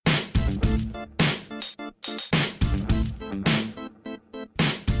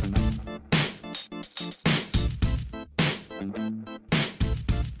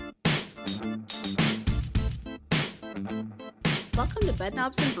Welcome to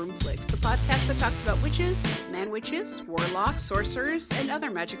Bedknobs and Broomflicks, the podcast that talks about witches, man-witches, warlocks, sorcerers, and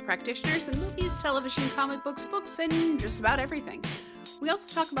other magic practitioners in movies, television, comic books, and just about everything. We also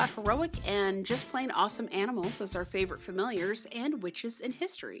talk about heroic and just plain awesome animals as our favorite familiars, and witches and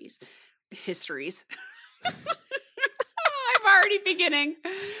histories. I'm already beginning.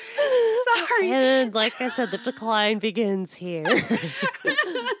 Sorry. And like I said, the decline begins here.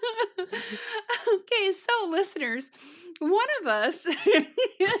 Okay, so listeners, one of us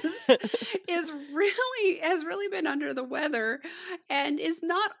has really been under the weather and is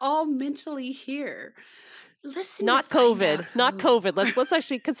not all mentally here. Listen, not COVID. Let's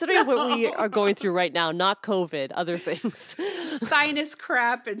actually consider what we are going through right now. Not COVID, other things. Sinus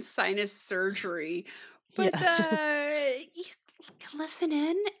crap and sinus surgery. But yes. Listen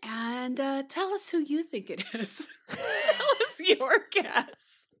in and tell us who you think it is. Tell us your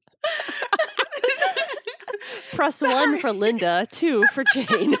guess. Press 1 for Linda, 2 for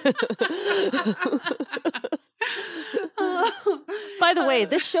Jane. By the way,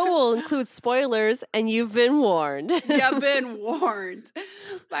 this show will include spoilers, and you've been warned. You've been warned.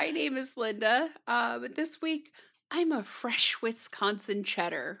 My name is Linda, but this week I'm a fresh Wisconsin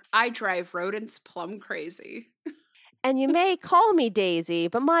cheddar. I drive rodents plumb crazy. And you may call me Daisy,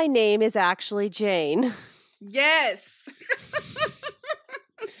 but my name is actually Jane. Yes.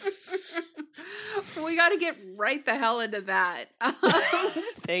 We got to get right the hell into that.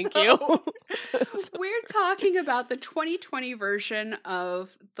 Thank you. We're talking about the 2020 version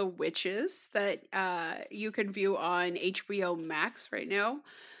of The Witches that you can view on HBO Max right now.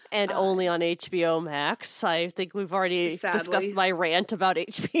 And only on HBO Max. I think we've already discussed my rant about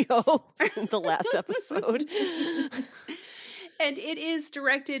HBO in the last episode. And it is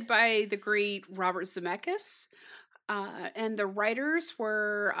directed by the great Robert Zemeckis. And the writers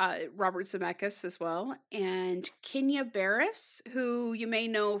were Robert Zemeckis as well, and Kenya Barris, who you may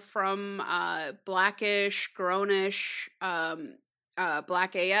know from Blackish, Grownish,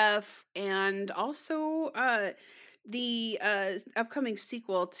 Black AF, and also the upcoming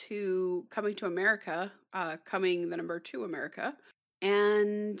sequel to Coming to America, Coming the Number 2 America.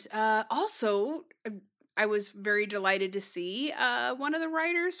 And also, I was very delighted to see one of the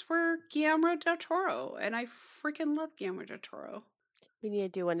writers were Guillermo del Toro, and I freaking love Guillermo del Toro. We need to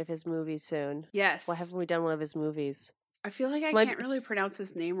do one of his movies soon. Yes. Why haven't we done one of his movies? I feel like I can't really pronounce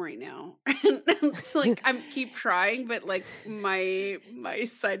his name right now. It's like I keep trying, but like my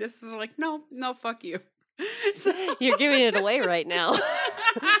sinuses are like, no, fuck you. So you're giving it away right now.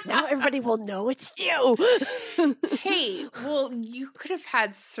 Now everybody will know it's you. Hey, well, you could have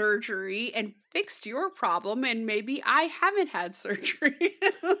had surgery and fixed your problem, and maybe I haven't had surgery.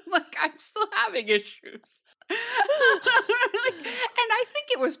 Like I'm still having issues. And I think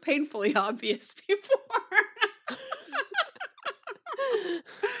it was painfully obvious before.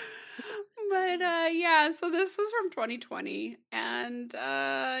 But yeah, so this was from 2020, and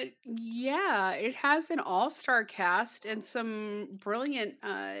yeah, it has an all-star cast and some brilliant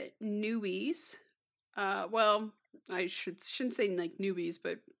newbies. Well, I shouldn't say like newbies,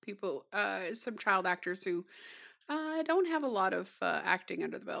 but people, some child actors who don't have a lot of acting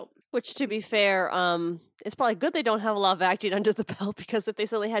under the belt. Which, to be fair, it's probably good they don't have a lot of acting under the belt, because if they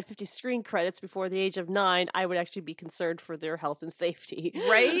said they had 50 screen credits before the age of 9, I would actually be concerned for their health and safety.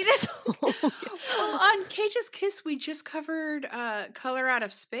 Right? So, well, on Cage's Kiss, we just covered Color Out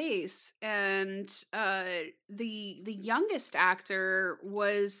of Space, and the youngest actor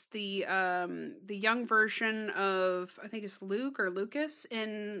was the young version of, I think it's Luke or Lucas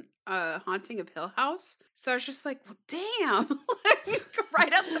in Haunting of Hill House. So I was just like, well, damn. Like,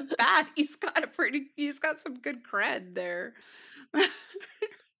 right off the bat, he's got some good cred there.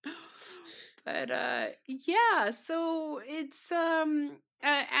 But yeah, so it's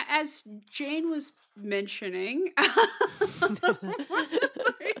as Jane was mentioning,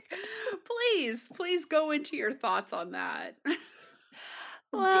 like, please go into your thoughts on that.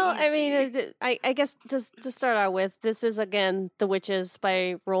 Well, Daisy. I mean, I guess to start out with, this is, again, The Witches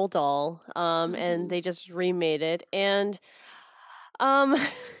by Roald Dahl, and they just remade it, and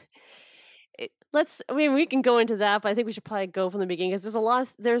we can go into that, but I think we should probably go from the beginning, because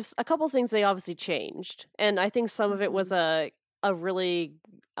there's a couple things they obviously changed, and I think some of it was a really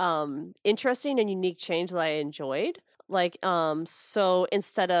interesting and unique change that I enjoyed. Like, so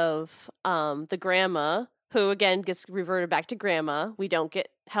instead of the grandma, who again gets reverted back to grandma, we don't get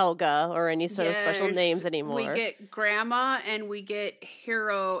Helga or any sort of special names anymore. We get grandma and we get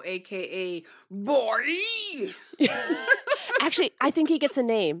Hero, aka Boy. Actually, I think he gets a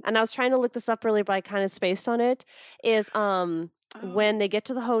name, and I was trying to look this up earlier, but I kind of spaced on it. Is when they get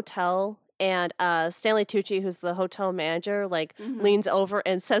to the hotel and Stanley Tucci, who's the hotel manager, like leans over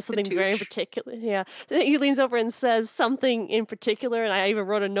and says something very particular. Yeah, he leans over and says something in particular, and I even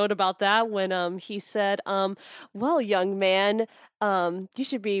wrote a note about that when he said, "Well, young man, you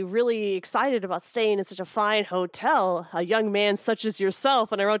should be really excited about staying in such a fine hotel, a young man such as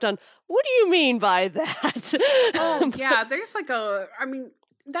yourself." And I wrote down, "What do you mean by that?" Oh, yeah, there's like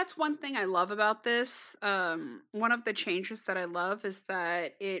that's one thing I love about this. One of the changes that I love is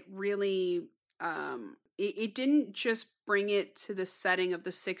that it really, it didn't just bring it to the setting of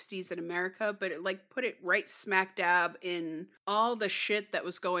the 60s in America, but it like put it right smack dab in all the shit that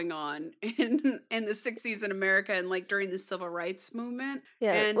was going on in the 60s in America and like during the civil rights movement.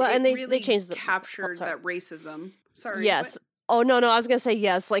 Yeah, And well, and it they really changed captured that racism. Sorry. Yes. What? Oh, no, I was going to say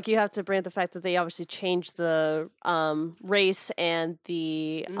yes. Like, you have to bring up the fact that they obviously changed the race and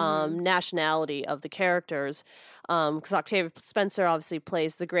the nationality of the characters. Because Octavia Spencer obviously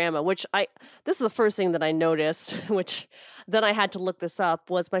plays the grandma, which this is the first thing that I noticed, which then I had to look this up,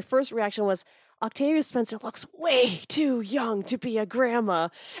 was my first reaction was, Octavia Spencer looks way too young to be a grandma.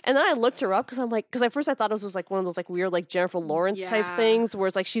 And then I looked her up because at first I thought it was like one of those like weird like Jennifer Lawrence type things where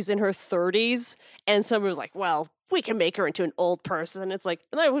it's like she's in her 30s and somebody was like, well, we can make her into an old person. And it's like,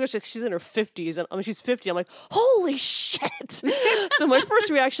 and I wish she's in her 50s and I mean, she's 50. I'm like, holy shit. So my first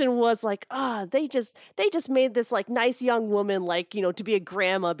reaction was like, they just made this like nice young woman, like, you know, to be a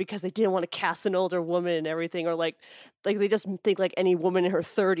grandma because they didn't want to cast an older woman and everything. Or like they just think like any woman in her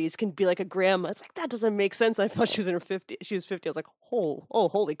 30s can be like a grandma. It's like, that doesn't make sense. I thought she was in her 50. She was 50. I was like,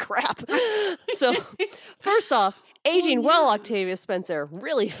 holy crap. So first off, aging well, Octavia Spencer,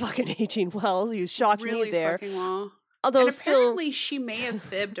 really fucking aging well. You shocked me there. Fucking well. Although and apparently she may have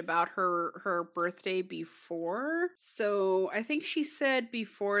fibbed about her birthday before. So I think she said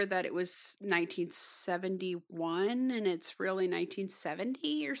before that it was 1971 and it's really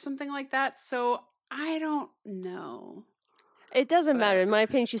 1970 or something like that. So I don't know. It doesn't matter. In my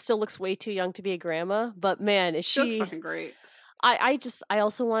opinion, she still looks way too young to be a grandma. But man, she looks fucking great. I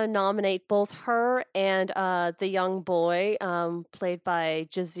also want to nominate both her and the young boy played by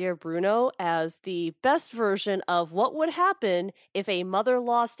Jahzir Bruno as the best version of what would happen if a mother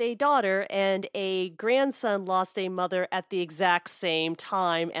lost a daughter and a grandson lost a mother at the exact same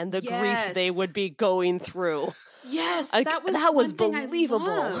time and the grief they would be going through. Yes, that was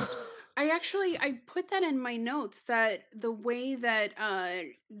believable. I put that in my notes that the way that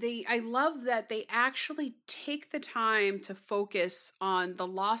I love that they actually take the time to focus on the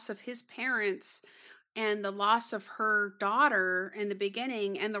loss of his parents and the loss of her daughter in the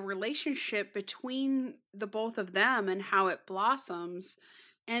beginning and the relationship between the both of them and how it blossoms.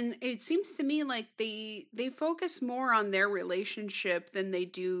 And it seems to me like they focus more on their relationship than they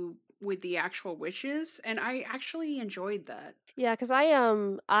do with the actual witches, and I actually enjoyed that. Yeah, because I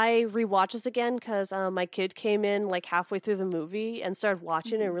rewatched this again because my kid came in like halfway through the movie and started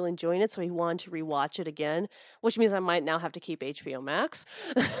watching it and really enjoying it, so he wanted to rewatch it again, which means I might now have to keep HBO Max.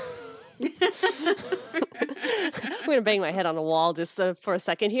 I'm gonna bang my head on the wall just for a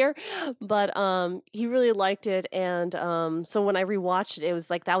second here, but he really liked it, and so when I rewatched it, it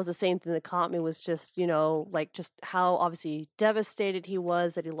was like that was the same thing that caught me, was just, you know, like just how obviously devastated he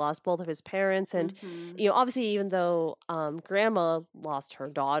was that he lost both of his parents, and you know, obviously even though grandma lost her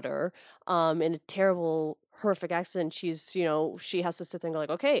daughter in a terrible horrific accident, she's, you know, she has to sit there and go like,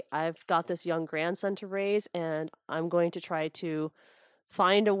 okay, I've got this young grandson to raise and I'm going to try to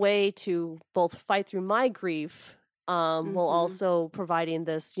find a way to both fight through my grief while also providing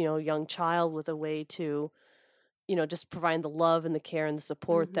this, you know, young child with a way to, you know, just providing the love and the care and the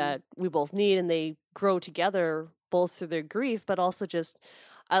support that we both need, and they grow together both through their grief, but also just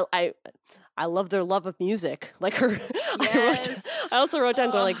I love their love of music. Like her, yes. I also wrote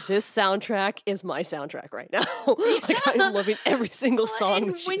down going like, this soundtrack is my soundtrack right now. Like I'm loving every single song.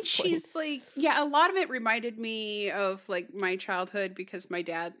 And when she's like, a lot of it reminded me of like my childhood because my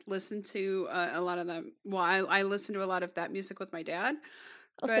dad listened to a lot of them. Well, I listened to a lot of that music with my dad.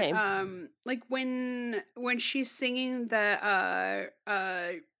 Oh, but, same. Like when she's singing the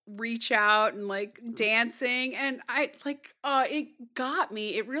reach out and like dancing, and I like it got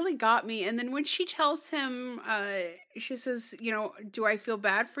me. It really got me. And then when she tells him, she says, you know, do I feel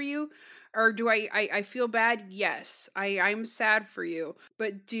bad for you? Or do I feel bad? Yes, I'm sad for you.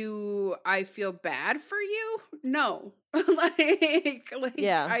 But do I feel bad for you? No.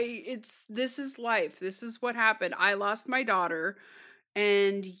 This is life. This is what happened. I lost my daughter.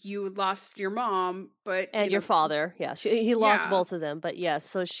 And you lost your mom, but and your father, yeah, he lost both of them, but yes.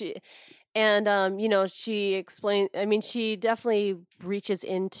 So she, and you know, she explained. I mean, she definitely reaches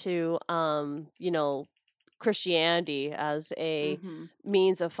into, you know, Christianity as a Mm-hmm.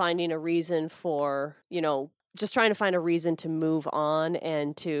 means of finding a reason for, just trying to find a reason to move on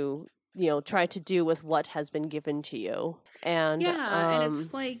and to, try to do with what has been given to you. And Yeah, and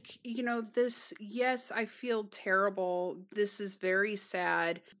it's like, this, yes, I feel terrible. This is very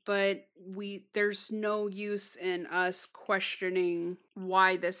sad, but there's no use in us questioning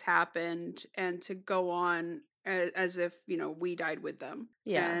why this happened and to go on as if, we died with them.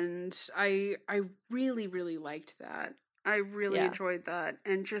 Yeah. And I really, really liked that. I really enjoyed that.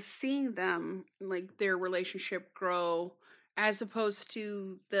 And just seeing them, like, their relationship grow, as opposed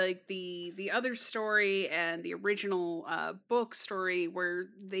to the other story and the original book story where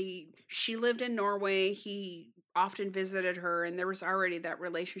she lived in Norway, he often visited her, and there was already that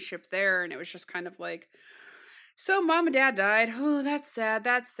relationship there, and it was just kind of like, so mom and dad died. Oh, that's sad.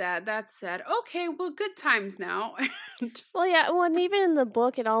 Okay, well, good times now. Well, yeah. Well, and even in the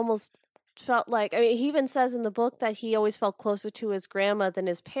book, it almost felt like, he even says in the book that he always felt closer to his grandma than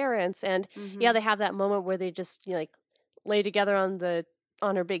his parents. And Mm-hmm. they have that moment where they just, lay together on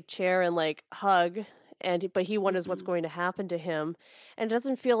her big chair and like hug. But he wonders what's going to happen to him. And it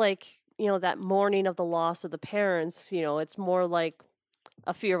doesn't feel like, that mourning of the loss of the parents, it's more like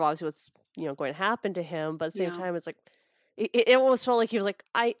a fear of obviously what's, going to happen to him. But at the same time, it's like, it almost felt like he was like,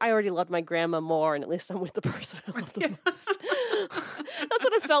 I already loved my grandma more, and at least I'm with the person I love the most. That's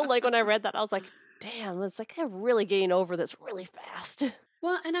what it felt like when I read that. I was like, damn, it's like I'm really getting over this really fast.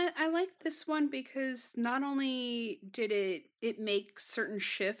 Well, and I like this one because not only did it make certain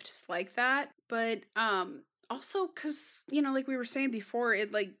shifts like that, but also because, like we were saying before,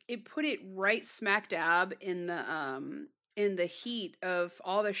 it put it right smack dab in the heat of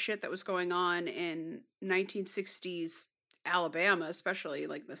all the shit that was going on in 1960s Alabama, especially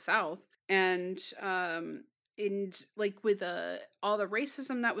like the South. And like with all the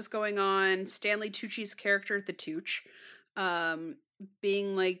racism that was going on, Stanley Tucci's character, the Tooch,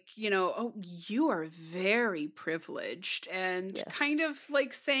 being like, oh, you are very privileged, and kind of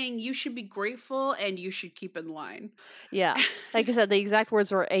like saying you should be grateful and you should keep in line. Yeah. Like I said, the exact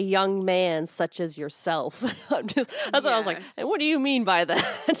words were a young man such as yourself. That's what I was like, and what do you mean by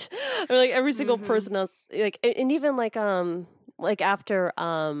that? Like every single person else, like, and even like after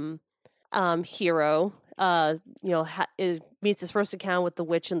Hero meets his first encounter with the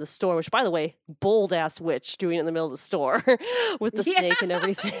witch in the store, which, by the way, bold ass witch doing it in the middle of the store with the snake and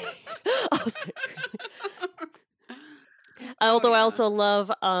everything. Although I also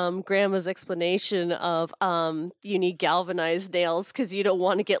love Grandma's explanation of you need galvanized nails because you don't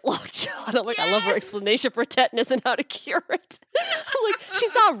want to get locked out. I'm like, I love her explanation for tetanus and how to cure it. I'm like,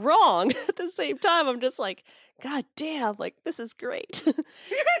 she's not wrong. At the same time, I'm just like, God damn, like, this is great.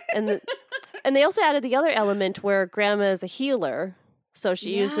 And they also added the other element where Grandma is a healer. So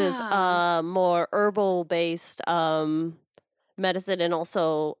she uses more herbal-based medicine, and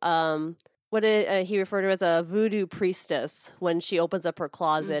also what did he refer to as a voodoo priestess when she opens up her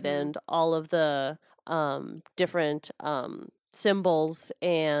closet and all of the different symbols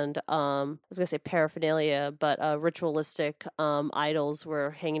and I was gonna say paraphernalia, but ritualistic idols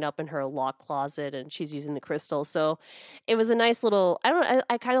were hanging up in her locked closet, and she's using the crystal. So it was a nice little.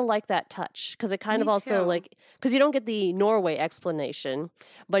 I kind of like that touch because it kind of also like, because you don't get the Norway explanation,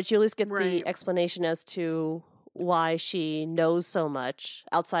 but you at least get the explanation as to why she knows so much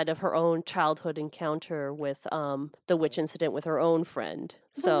outside of her own childhood encounter with the witch incident with her own friend.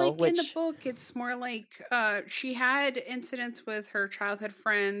 Well, in the book, it's more like she had incidents with her childhood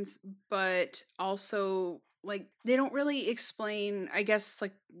friends, but also like they don't really explain. I guess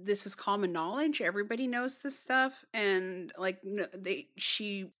like this is common knowledge; everybody knows this stuff, and like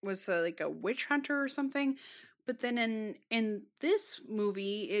she was like a witch hunter or something. But then in this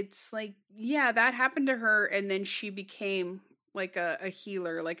movie, it's like, yeah, that happened to her, and then she became like a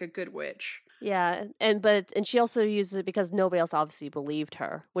healer, like a good witch. Yeah, and she also uses it because nobody else obviously believed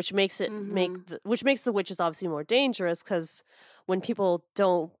her, which makes it which makes the witches obviously more dangerous, because when people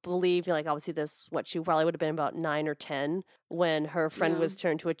don't believe, like obviously she probably would have been about 9 or 10 when her friend was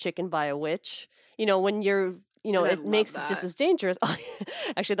turned to a chicken by a witch. When you're it makes it just as dangerous.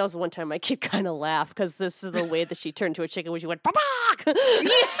 Actually, that was the one time my kid kind of laughed because this is the way that she turned to a chicken when she went, "Babak!"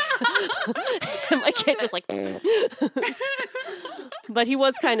 And my kid was like, but he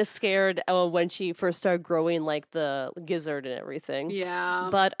was kind of scared when she first started growing like the gizzard and everything. Yeah.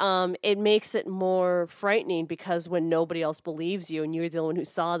 But it makes it more frightening because when nobody else believes you and you're the only one who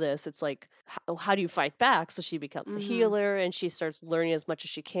saw this, it's like, how do you fight back? So she becomes a healer and she starts learning as much as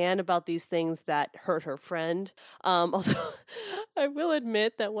she can about these things that hurt her friend. Although I will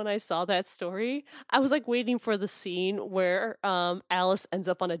admit that when I saw that story, I was like waiting for the scene where Alice ends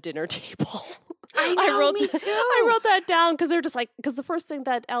up on a dinner table. I know, me too. I wrote that down because they're just like, because the first thing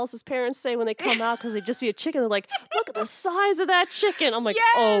that Alice's parents say when they come out, because they just see a chicken, they're like, look at the size of that chicken. I'm like,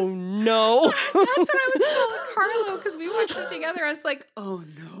 oh no. That's what I was telling Carlo, because we watched it together. I was like, oh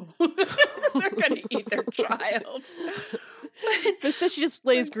no. They're going to eat their child. Instead, she just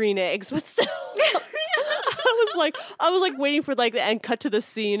lays green eggs, but still. I was like waiting for like the end cut to the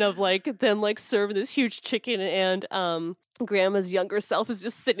scene of like them like serving this huge chicken, and Grandma's younger self is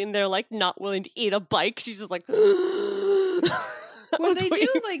just sitting there like not willing to eat a bite. She's just like, well, they do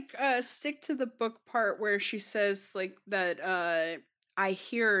like stick to the book part where she says like that I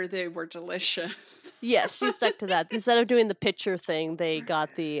hear they were delicious. Yes, she stuck to that. Instead of doing the picture thing, they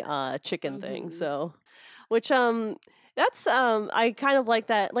got the chicken thing. So, which that's I kind of like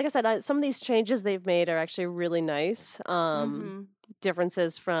that. Like I said, some of these changes they've made are actually really nice.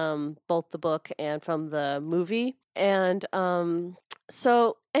 Differences from both the book and from the movie. And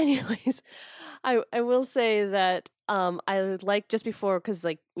so anyways, I will say that I like just before, because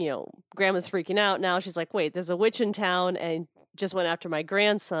like, you know, Grandma's freaking out now. She's like, wait, there's a witch in town and just went after my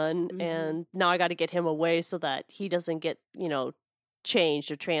grandson, and now I got to get him away so that he doesn't get, you know,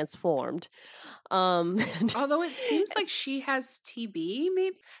 changed or transformed. Although it seems like she has TB,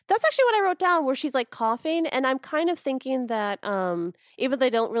 maybe? That's actually what I wrote down, where she's like coughing, and I'm kind of thinking that even though they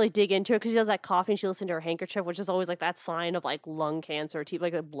don't really dig into it, because she does that coughing, she listens to her handkerchief, which is always like that sign of like lung cancer,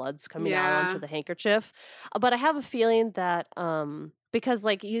 like the blood's coming out onto the handkerchief. But I have a feeling that because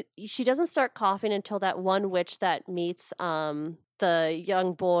like she doesn't start coughing until that one witch that meets the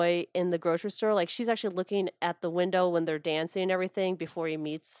young boy in the grocery store. Like she's actually looking at the window when they're dancing and everything before he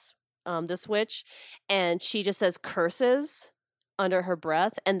meets this witch, and she just says curses under her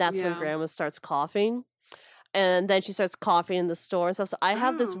breath, and that's when Grandma starts coughing, and then she starts coughing in the store and stuff. So I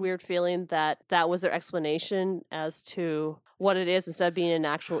have this weird feeling that that was their explanation as to what it is, instead of being an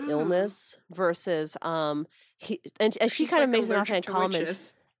actual illness versus she kind of makes an offhand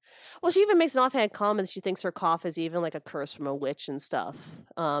comment. Well, she even makes an offhand comment. She thinks her cough is even like a curse from a witch and stuff.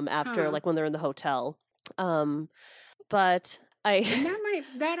 After like when they're in the hotel, but. And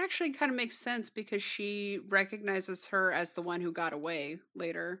that actually kind of makes sense, because she recognizes her as the one who got away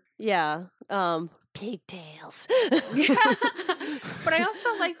later. Yeah. Pigtails. Yeah. But I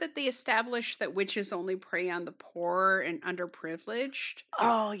also like that they established that witches only prey on the poor and underprivileged.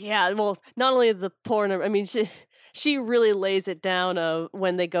 Oh, yeah. Well, not only the poor, I mean, she really lays it down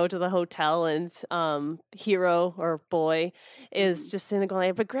when they go to the hotel, and Hero, or boy, is just sitting there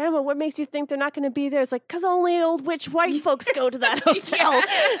going, but Grandma, what makes you think they're not going to be there? It's like, because only old witch white folks go to that hotel.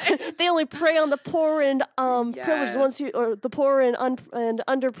 Yes. They only prey on the poor and privileged ones or the poor and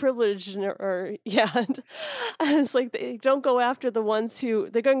underprivileged, and it's like they don't go after the ones who,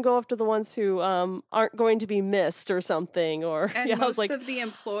 they're going to go after the ones who aren't going to be missed or something. Or and most of the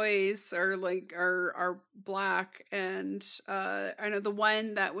employees are black. And I know the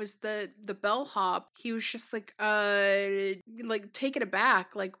one that was the bellhop, he was just like taken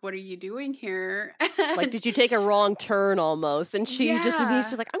aback, like, what are you doing here? Like, did you take a wrong turn almost? And he's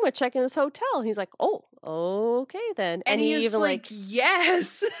just like, I'm going to check in this hotel. And he's like, oh, okay then. And he even like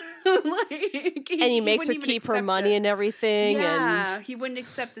yes. And he makes her keep her money and everything. Yeah, and he wouldn't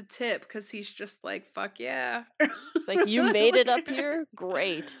accept a tip because he's just like, fuck yeah. It's like, you made it up here?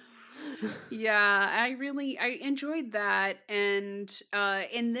 Great. Yeah, I enjoyed that. And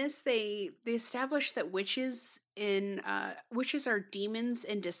in this they established that witches are demons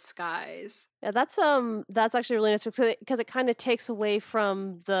in disguise. Yeah, that's actually really nice, because it kind of takes away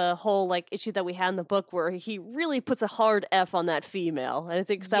from the whole like issue that we had in the book, where he really puts a hard F on that female. And I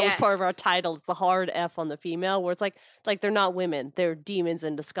think that was part of our title, is the hard F on the female, where it's like they're not women, they're demons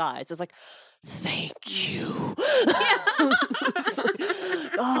in disguise. It's like, thank you.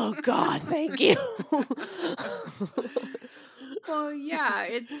 Oh God, thank you. Well, yeah,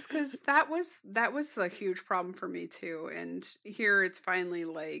 it's because that was a huge problem for me too. And here it's finally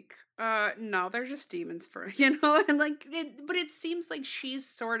like, no, they're just demons and like but it seems like she's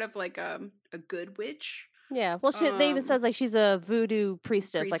sort of like a good witch. Yeah, well, they even says like she's a voodoo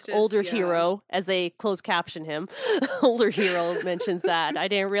priestess, like older Hero, as they close caption him. Older Hero mentions that. I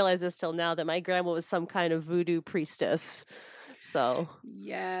didn't realize this till now, that my grandma was some kind of voodoo priestess. So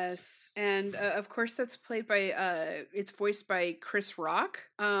yes, and of course that's played by it's voiced by Chris Rock.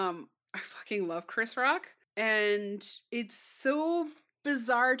 I fucking love Chris Rock, and it's so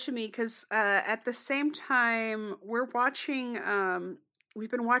bizarre to me because at the same time we've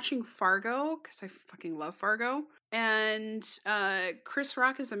been watching Fargo, because I fucking love Fargo, and Chris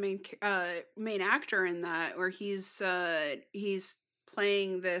Rock is a main actor in that, where he's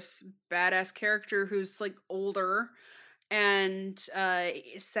playing this badass character who's like older, and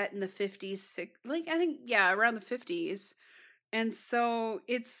set in the 50s, like I think around the 50s. And so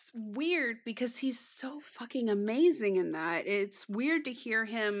it's weird because he's so fucking amazing in that. It's weird to hear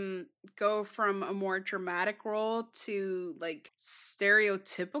him go from a more dramatic role to like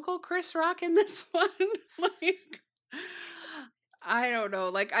stereotypical Chris Rock in this one. Like, I don't know.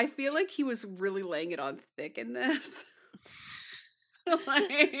 Like, I feel like he was really laying it on thick in this.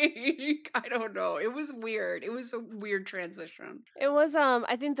 Like, I don't know. It was weird. It was a weird transition. It was,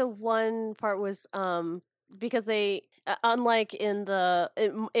 I think the one part was, because they, unlike in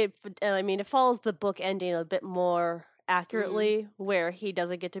it follows the book ending a bit more accurately, where he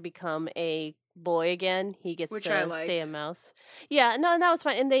doesn't get to become a boy again. He gets to stay a mouse. Yeah, no, that was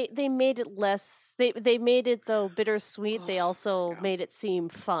fine. And they made it less, they made it, though, bittersweet. They also made it seem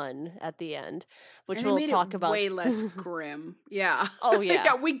fun at the end, which we'll talk about. Way less grim. Yeah. Oh, yeah.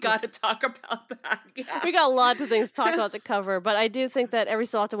 Yeah, we got to talk about that. Yeah. We got lots of things to talk about to cover, but I do think that every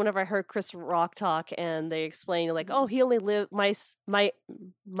so often whenever I heard Chris Rock talk and they explain, like, oh, he only lived, mice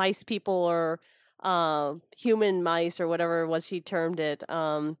people, or human mice, or whatever it was he termed it,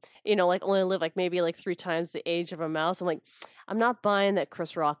 like only live like maybe like 3 times the age of a mouse. I'm like, I'm not buying that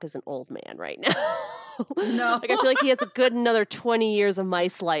Chris Rock is an old man right now. No. Like, I feel like he has a good another 20 years of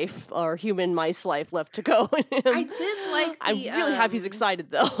mice life, or human mice life, left to go in him. I did like I'm really happy he's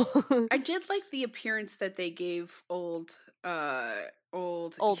excited, though. I did like the appearance that they gave old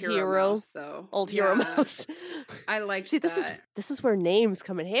hero mouse, though. Hero mouse. I liked See, that. This is where names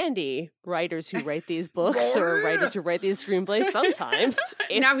come in handy. Writers who write these books or writers who write these screenplays. Sometimes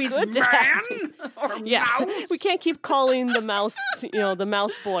it's now he's good man or mouse. We can't keep calling the mouse, the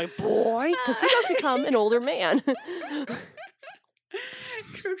mouse boy, because he does become an older man.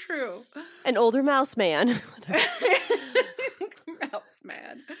 True. An older mouse man. Mouse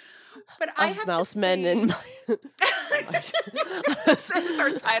man. But I have mouse to men say... and That's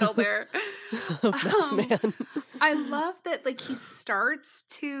our title there. Mouse man. I love that, like, he starts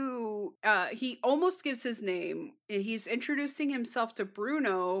to he almost gives his name. He's introducing himself to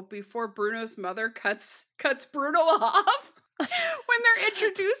Bruno before Bruno's mother cuts Bruno off when they're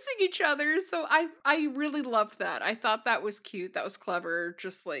introducing each other. So I really loved that. I thought that was cute. That was clever.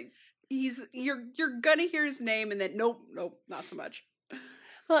 Just like, you're gonna hear his name and then nope, not so much.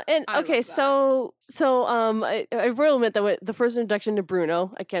 Well, and okay, so I really admit that the first introduction to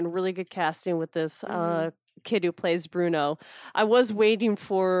Bruno, again, really good casting with this kid who plays Bruno. I was waiting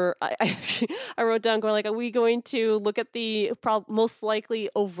for, I wrote down going like, are we going to look at the most likely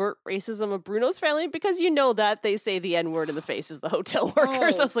overt racism of Bruno's family? Because that they say the N-word in the faces of the hotel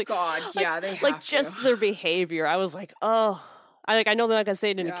workers. I was like, God, yeah, they have like to. Just their behavior. I was like, oh, I know they're not going to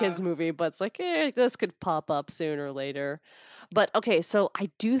say it in a kid's movie, but it's like, this could pop up sooner or later. But okay, so I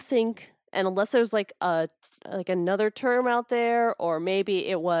do think, and unless there's like another term out there, or maybe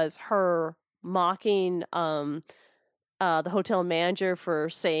it was her mocking the hotel manager for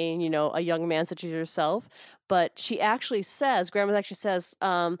saying, a young man such as yourself, but grandma actually says,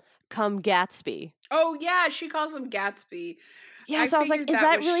 come Gatsby. Oh yeah, she calls him Gatsby. Yeah, so I was like, is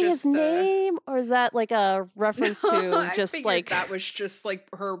that really his name, or is that like a reference to just like that was just like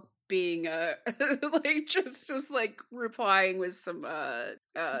her being like just like replying with some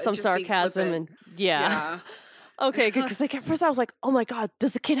sarcasm and yeah. Okay, good, because like at first I was like, oh my god,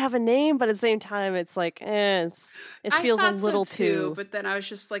 does the kid have a name? But at the same time, it's like, it feels a little too. But then I was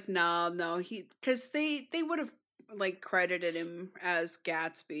just like, no, because they would have like credited him as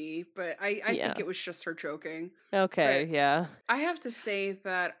Gatsby, but I think it was just her joking. Okay, but yeah. I have to say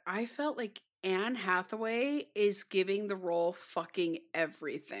that I felt like Anne Hathaway is giving the role fucking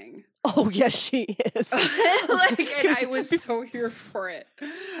everything. Oh, yes, she is. And I was so here for it.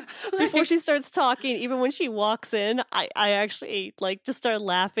 Before she starts talking, even when she walks in, I actually just start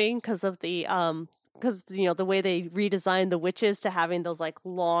laughing because of the the way they redesigned the witches to having those like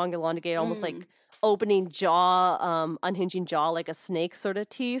long, elongated, almost like opening jaw, unhinging jaw like a snake sort of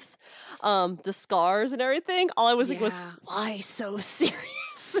teeth, the scars and everything. All I was like was, why so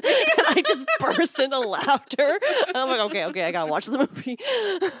serious? And I just burst into laughter. And I'm like, okay, I gotta watch the movie.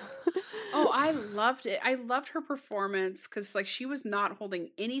 Oh, I loved it. I loved her performance because like she was not holding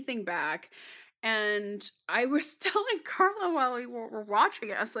anything back. And I was telling Carla while we were watching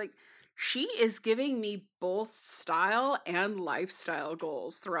it, I was like, she is giving me both style and lifestyle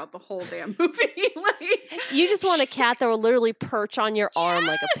goals throughout the whole damn movie. You just want a cat that will literally perch on your arm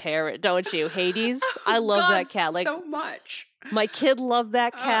like a parrot, don't you? Hades? I love that cat. Like so much. My kid loved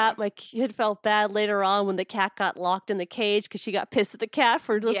that cat. My kid felt bad later on when the cat got locked in the cage because she got pissed at the cat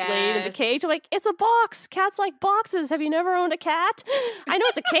for just laying in the cage. I'm like, it's a box. Cats like boxes. Have you never owned a cat? I know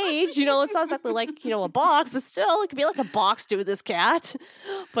it's a cage. You know, it's not exactly like, you know, a box, but still, it could be like a box to this cat.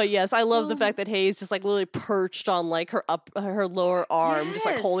 But yes, I love the fact that Hayes just like literally perched on like her lower arm, just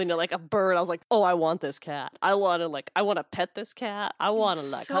like holding it like a bird. I was like, oh, I want this cat. I want to pet this cat. I want to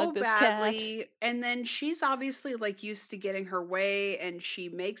like hug this cat. And then she's obviously like used to getting her way, and she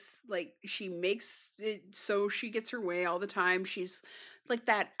makes it so she gets her way all the time. She's like,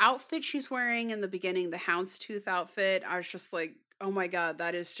 that outfit she's wearing in the beginning, the houndstooth outfit, I was just like, oh my god,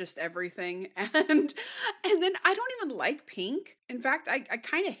 that is just everything. And then I don't even like pink. In fact, I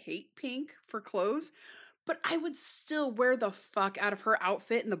kind of hate pink for clothes, but I would still wear the fuck out of her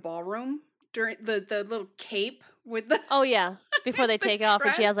outfit in the ballroom during the little cape with the before they take it off, and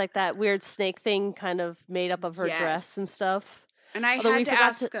she dress. has like that weird snake thing kind of made up of her dress and stuff. And I had to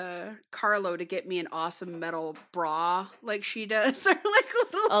ask Carlo to get me an awesome metal bra like she does. Or like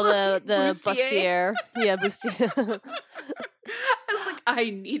little the bustier. Yeah, bustier. I was like,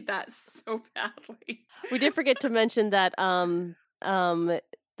 I need that so badly. We did forget to mention that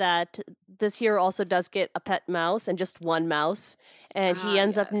that this hero also does get a pet mouse, and just one mouse, and he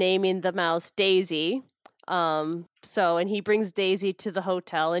ends up naming the mouse Daisy. And he brings Daisy to the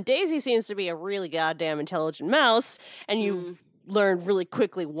hotel, and Daisy seems to be a really goddamn intelligent mouse, and you learn really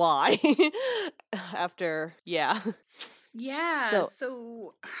quickly why after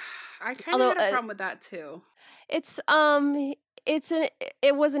so I kind of had a problem with that too. It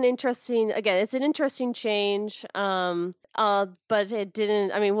was an interesting change, but it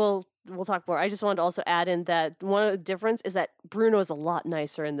didn't, I mean, we'll talk more. I just wanted to also add in that one of the difference is that Bruno is a lot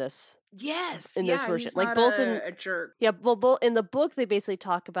nicer in this. Yes, in this version, he's like not both a jerk. Yeah, well, both in the book they basically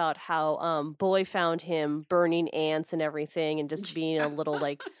talk about how Boy found him burning ants and everything, and just being a little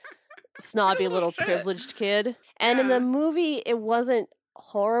like snobby little privileged kid. And in the movie, it wasn't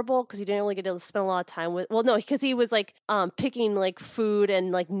horrible because he didn't really get to spend a lot of time with. Well, no, because he was like picking like food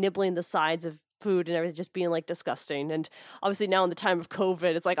and like nibbling the sides of food and everything, just being like disgusting. And obviously now in the time of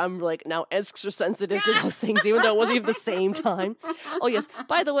COVID, it's like I'm like now extra sensitive to those things, even though it wasn't even the same time. Oh yes,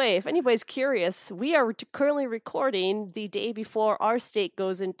 by the way, if anybody's curious, we are currently recording the day before our state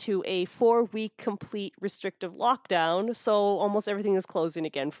goes into a 4-week complete restrictive lockdown, so almost everything is closing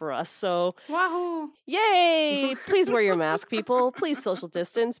again for us. So wahoo, yay! Please wear your mask, people. Please social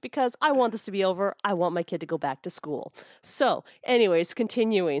distance, because I want this to be over. I want my kid to go back to school. So anyways,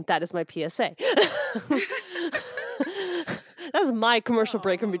 continuing, that is my PSA. That's my commercial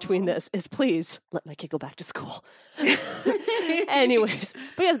break in between this, is please let my kid go back to school. Anyways,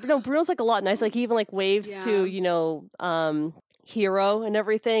 but yeah, no, Bruno's like a lot nicer. Like he even like waves to, you know, Hero and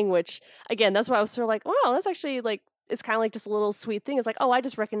everything, which again, that's why I was sort of like, wow, that's actually like, it's kind of like just a little sweet thing. It's like, oh, I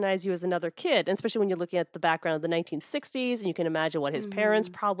just recognize you as another kid. And especially when you're looking at the background of the 1960s, and you can imagine what his parents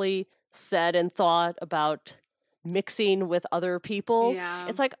probably said and thought about mixing with other people.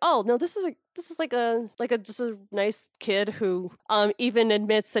 It's like, oh no, this is like a just a nice kid who even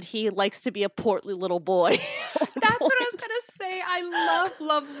admits that he likes to be a portly little boy. That's what I was gonna say. I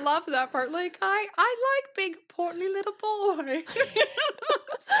love that part. Like I like big portly little boy. Like,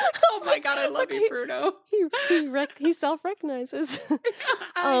 oh my god, I love you, Bruno. He self-recognizes.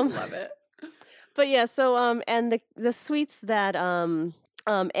 I love it. But yeah, so and the suites that Anne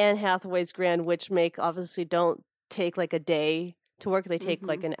Hathaway's Grand Witch make obviously don't take like a day to work. They take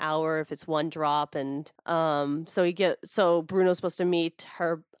like an hour if it's one drop, and so Bruno's supposed to meet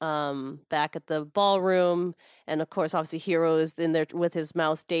her back at the ballroom, and of course obviously Hero is in there with his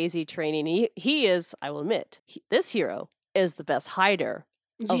mouse Daisy training. He is, I will admit, this hero is the best hider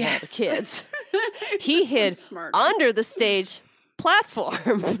of all the kids. He hid under the stage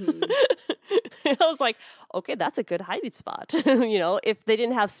platform. I was like, okay, that's a good hiding spot. You know, if they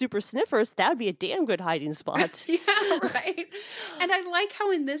didn't have super sniffers, that would be a damn good hiding spot. Yeah, right. And I like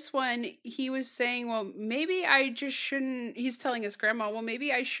how in this one, he was saying, well, maybe I just shouldn't, he's telling his grandma, well,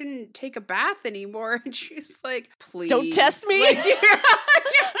 maybe I shouldn't take a bath anymore. And she's like, please. Don't test me. Like,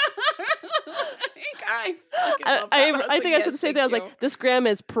 I think I said the same thing. I was like, this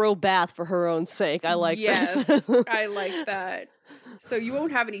grandma is pro bath for her own sake. I like this. I like that. So you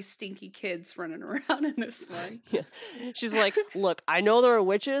won't have any stinky kids running around in this one. Yeah. She's like, look, I know there are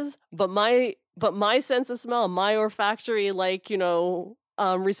witches, but my sense of smell, my olfactory, like, you know,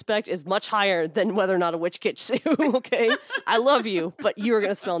 respect is much higher than whether or not a witch gets you. Okay, I love you, but you are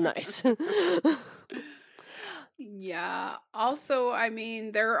gonna smell nice. Yeah. Also, I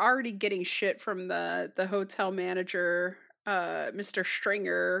mean, they're already getting shit from the hotel manager, Mr.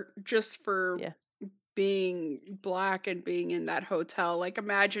 Stringer, just for being black and being in that hotel. Like,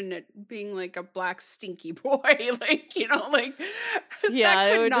 imagine it being like a black stinky boy. Like, like Yeah, that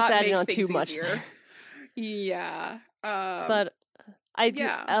it could would just not adding make on too things much easier. there. Yeah. But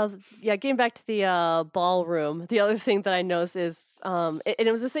yeah. Getting back to the ballroom, the other thing that I noticed is, and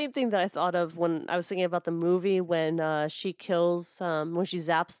it was the same thing that I thought of when I was thinking about the movie when she kills, when she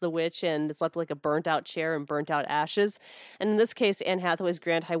zaps the witch and it's left like a burnt out chair and burnt out ashes. And in this case, Anne Hathaway's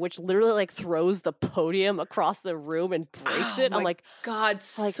Grand High Witch literally like throws the podium across the room and breaks it. I'm like, God,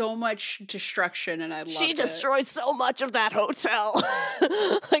 so much destruction, and I loved it. She destroyed so much of that hotel.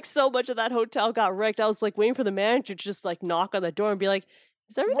 Like, so much of that hotel got wrecked. I was like waiting for the manager to just like knock on the door and be like,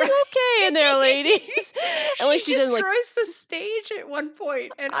 is everything okay in there, ladies? And like she destroys the stage at one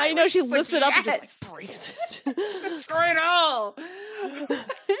point, and I know she lifts it up and just like breaks it. Destroy it all.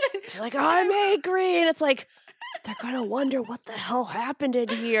 She's like, I'm angry, and it's like, they're gonna wonder what the hell happened in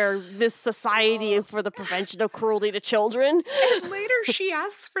here, this society for the prevention of cruelty to children. And later she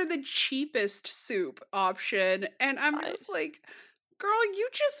asks for the cheapest soup option, and I'm just like, girl, you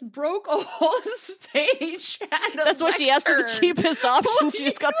just broke a whole stage. That's why she asked for the cheapest option. She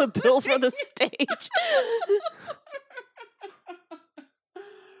just got the bill for the stage.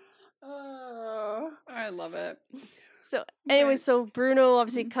 Oh, I love it. So anyway, so Bruno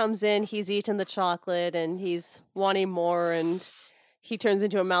obviously comes in, he's eating the chocolate and he's wanting more, and he turns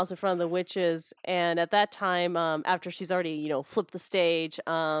into a mouse in front of the witches. And at that time, after she's already, flipped the stage,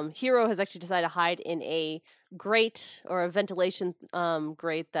 Hero has actually decided to hide in a grate or a ventilation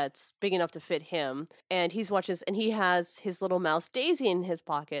grate that's big enough to fit him. And he's watching this, and he has his little mouse Daisy in his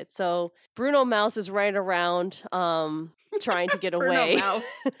pocket. So Bruno Mouse is running around trying to get away. Bruno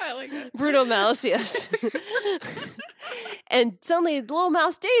Mouse. I like it. Bruno Mouse, yes. And suddenly the little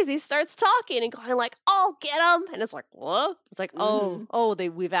mouse Daisy starts talking and going like, "I'll get him." And it's like, what? It's like,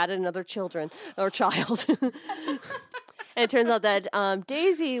 we've added another child. And it turns out that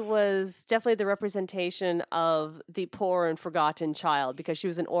Daisy was definitely the representation of the poor and forgotten child, because she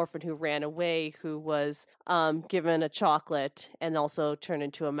was an orphan who ran away, who was given a chocolate and also turned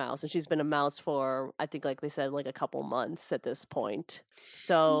into a mouse. And she's been a mouse for, I think, like they said, like a couple months at this point.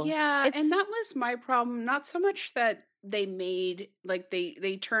 So yeah, and that was my problem. Not so much that they made, like,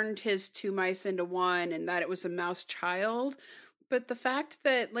 they turned his two mice into one and that it was a mouse child, but the fact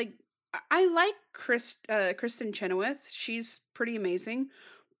that, like, I like Kristen Chenoweth. She's pretty amazing,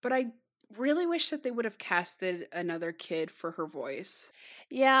 but I really wish that they would have casted another kid for her voice.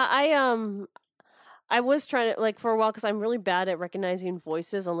 Yeah, I was trying to, like, for a while, because I'm really bad at recognizing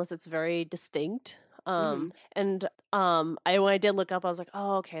voices unless it's very distinct. And when I did look up, I was like,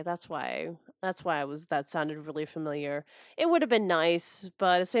 oh, okay, that's why that sounded really familiar. It would have been nice,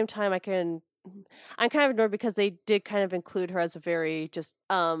 but at the same time, I'm kind of annoyed because they did kind of include her as a very just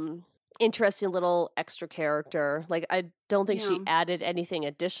interesting little extra character. Like, I don't think she added anything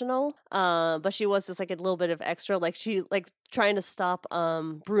additional, but she was just like a little bit of extra. Like, she like trying to stop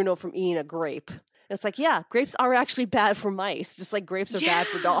Bruno from eating a grape. It's like, yeah, grapes are actually bad for mice, just like grapes are bad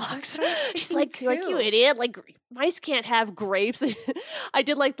for dogs. She's like, you idiot! Like, mice can't have grapes. I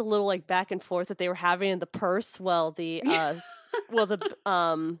did like the little like back and forth that they were having in the purse while the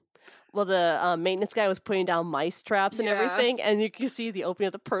maintenance guy was putting down mice traps and everything, and you can see the opening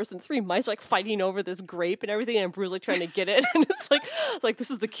of the purse and 3 mice are like fighting over this grape and everything, and Bruce's like trying to get it, and it's like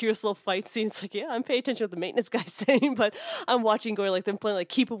this is the cutest little fight scene. It's like, yeah, I'm paying attention to what the maintenance guy's saying, but I'm watching going like them playing like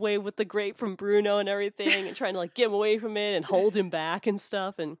keep away with the grape from Bruno and everything, and trying to like get him away from it and hold him back and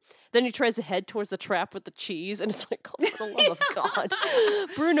stuff, and then he tries to head towards the trap with the cheese, and it's like, oh, for the love of God.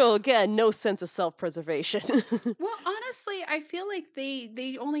 Bruno, again, no sense of self-preservation. Well, honestly, I feel like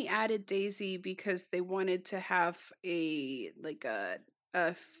they only added Daisy because they wanted to have a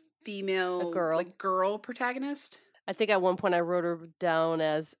female, girl protagonist. I think at one point I wrote her down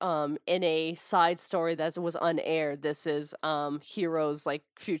as in a side story that was unaired. This is Hero's like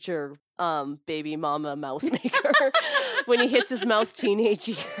future baby mama mouse maker when he hits his mouse teenage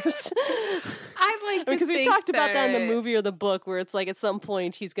years. Because we talked about that in the movie or the book, where it's like at some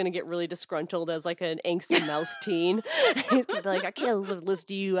point he's going to get really disgruntled as like an angsty mouse teen. He's going to be like, I can't listen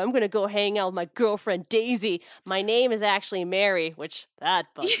to you. I'm going to go hang out with my girlfriend Daisy. My name is actually Mary, which that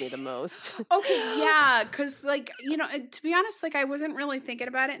bugged me the most. Okay, yeah, because like, to be honest, like I wasn't really thinking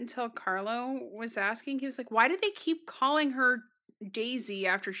about it until Carlo was asking. He was like, why do they keep calling her Daisy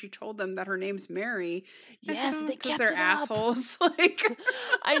after she told them that her name's Mary? Yes, they kept they're it assholes. Like,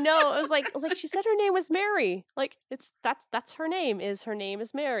 I know. I was like, she said her name was Mary. Like, that's her name. Her name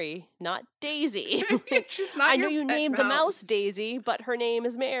is Mary, not Daisy. She's not I your know you pet named the mouse Daisy, but her name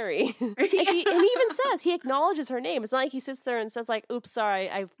is Mary. And he even says, he acknowledges her name. It's not like he sits there and says like, oops, sorry,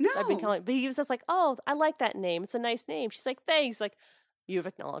 I've been calling. But he says like, oh, I like that name. It's a nice name. She's like, thanks. Like, you've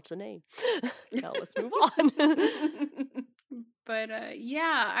acknowledged the name. Now let's move on. But I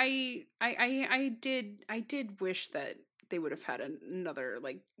did wish that they would have had another,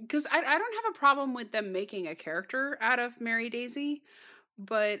 like, because I don't have a problem with them making a character out of Mary Daisy,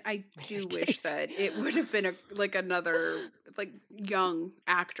 but I do wish that it would have been another like young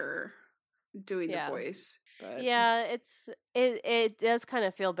actor doing the voice. But. Yeah, it does kind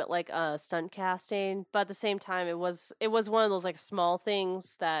of feel a bit like stunt casting, but at the same time, it was one of those like small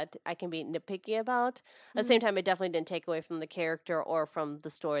things that I can be nitpicky about. At the same time, it definitely didn't take away from the character or from the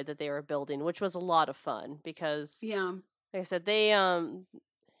story that they were building, which was a lot of fun because, like I said, they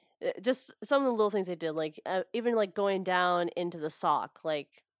just some of the little things they did, like even like going down into the sock, like.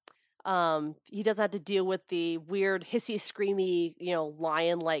 He doesn't have to deal with the weird hissy screamy,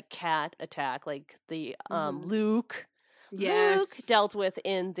 lion-like cat attack like the Luke dealt with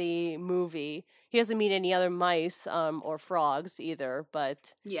in the movie. He doesn't meet any other mice or frogs either,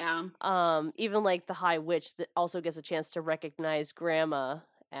 but even like the High Witch that also gets a chance to recognize Grandma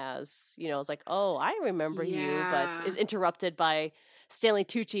as, it's like, oh, I remember you, but is interrupted by Stanley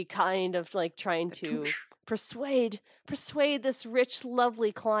Tucci kind of like trying to persuade this rich,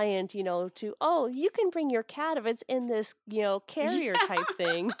 lovely client, to, oh, you can bring your cat if it's in this, carrier type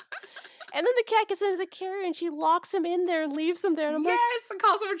thing. And then the cat gets into the carrier and she locks him in there and leaves him there. And I'm like, and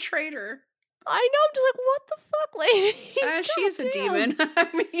calls him a traitor. I know, I'm just like, what the fuck, lady? She's a demon.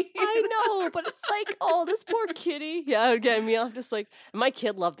 I know, but it's like, oh, this poor kitty. Yeah, again, me, I'm just like, my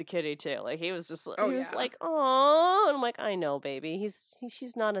kid loved the kitty too. Like, he was just, like, oh, and I'm like, I know, baby.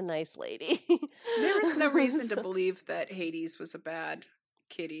 She's not a nice lady. There was no reason to believe that Hades was a bad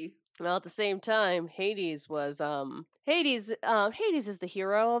kitty. Well, at the same time, Hades was, Hades is the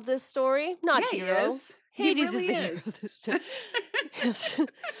hero of this story. Not hero. He is. Hades really is the hero of this story. Yes.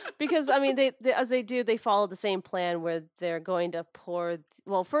 Because, I mean, they as they do, they follow the same plan where they're going to pour,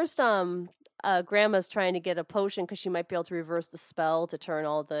 well, first, Grandma's trying to get a potion because she might be able to reverse the spell to turn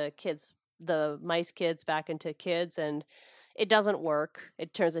all the mice kids back into kids, and it doesn't work.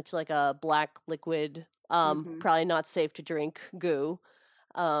 It turns into like a black liquid, probably not safe to drink goo.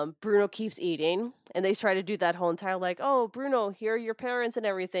 Bruno keeps eating, and they try to do that whole entire like, oh, Bruno, here are your parents and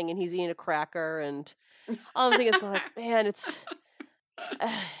everything, and he's eating a cracker, and I'm thinking it's like, man, it's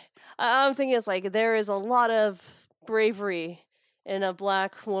I'm thinking it's like there is a lot of bravery in a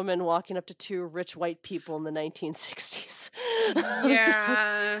black woman walking up to two rich white people in the 1960s.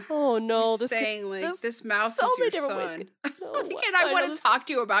 Yeah. Like, oh no, this mouse is your son. And I want to talk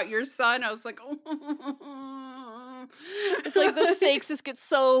to you about your son. I was like, oh. It's like the stakes just get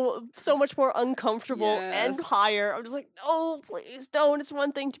so much more uncomfortable and higher. I'm just like, no, please don't. It's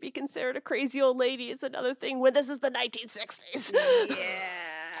one thing to be considered a crazy old lady. It's another thing when this is the 1960s.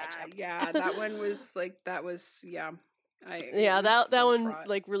 Yeah. That one was like, that one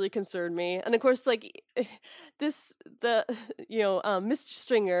like really concerned me. And of course, like Mr.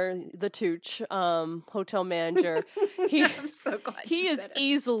 Stringer, the Tooch, hotel manager, I'm so glad he is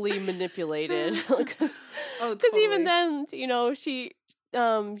easily manipulated. Because totally. Even then, she,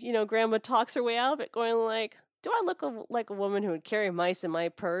 Grandma talks her way out of it, going like, do I look like a woman who would carry mice in my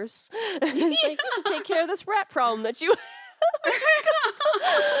purse? It's like, you should take care of this rat problem that you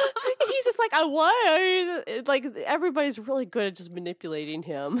he's just like, what? Like, everybody's really good at just manipulating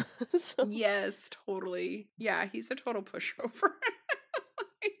him. So. Yes, totally. Yeah, he's a total pushover.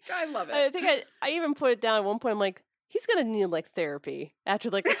 I love it. I think I even put it down at one point. I'm like, he's gonna need like therapy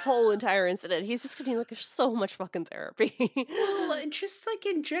after like this whole entire incident. He's just gonna need like so much fucking therapy. Well, just like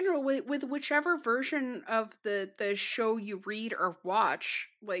in general, with whichever version of the show you read or watch,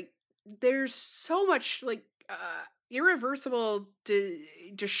 like there's so much like irreversible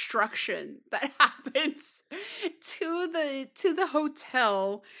destruction that happens to the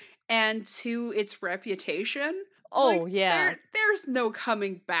hotel and to its reputation. Oh, like, yeah. There's no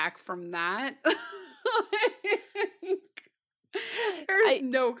coming back from that. There's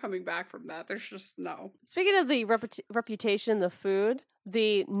no coming back from that. There's just no. Speaking of the reputation, the food,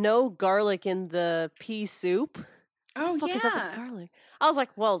 the no garlic in the pea soup. Oh, what the fuck is up with garlic? I was like,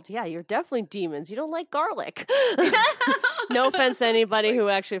 well, yeah, you're definitely demons. You don't like garlic. No offense to anybody who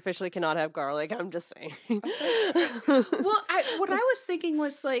actually officially cannot have garlic. I'm just saying. Well, what I was thinking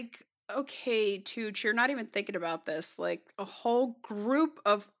was like, okay, Tooch, you're not even thinking about this. Like a whole group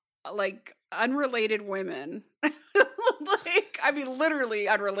of like unrelated women, like I mean, literally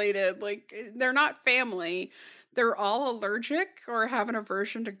unrelated. Like, they're not family. They're all allergic or have an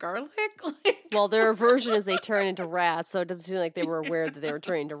aversion to garlic. Like, well, their aversion is they turn into rats, so it doesn't seem like they were aware that they were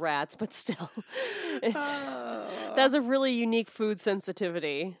turning into rats, but still. That's a really unique food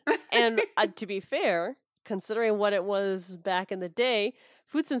sensitivity. And to be fair, considering what it was back in the day,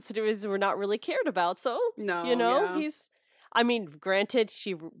 food sensitivities were not really cared about. So, he's, I mean, granted,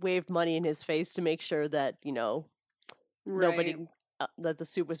 she waved money in his face to make sure that, nobody, that the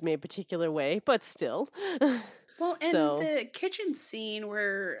soup was made a particular way, but still. Well, and the kitchen scene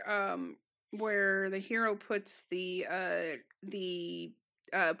where the hero puts the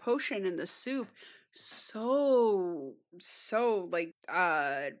potion in the soup, so like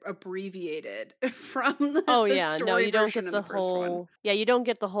abbreviated from the story you don't version get of the first one. Yeah, you don't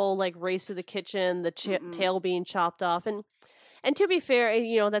get the whole like race to the kitchen, the tail being chopped off, and to be fair,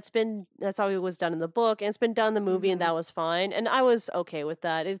 that's how it was done in the book, and it's been done in the movie, and that was fine, and I was okay with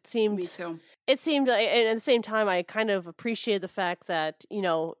that. It seemed Me too. It seemed, and at the same time, I kind of appreciated the fact that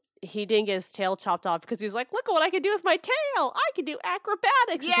he didn't get his tail chopped off because he's like, look at what I can do with my tail. I can do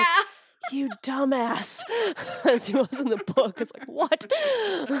acrobatics. Yeah. Like, you dumbass. As he was in the book. It's like, what?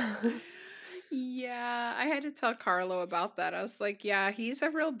 Yeah, I had to tell Carlo about that. I was like, yeah, he's a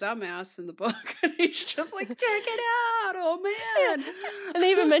real dumbass in the book. And he's just like, check it out. Oh, man. Yeah. And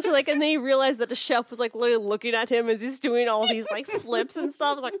they even mentioned, like, and then he realized that the chef was, like, literally looking at him as he's doing all these, like, flips and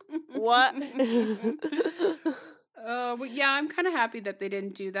stuff. I was like, what? But yeah, I'm kind of happy that they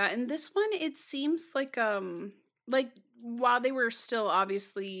didn't do that. And this one, it seems like while they were still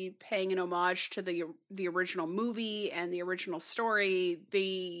obviously paying an homage to the original movie and the original story,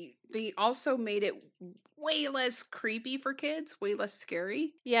 they also made it way less creepy for kids, way less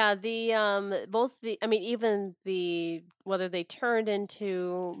scary. Yeah, even whether they turned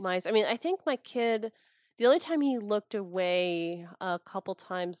into mice. I mean, I think my kid, the only time he looked away a couple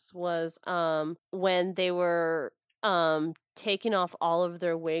times was when they were taking off all of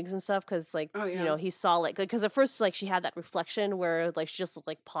their wigs and stuff, because he saw like because at first like she had that reflection where like she just looked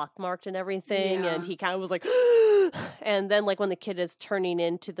like pockmarked and everything, and he kind of was like and then like when the kid is turning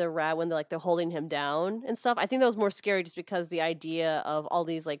into the rat, when they're holding him down and stuff, I think that was more scary just because the idea of all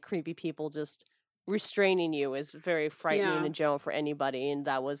these like creepy people just restraining you is very frightening in general for anybody, and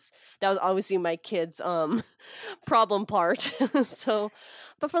that was obviously my kid's problem part. So,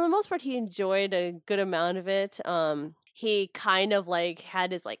 but for the most part he enjoyed a good amount of it. He kind of like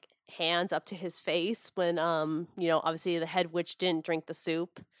had his like hands up to his face when obviously the head witch didn't drink the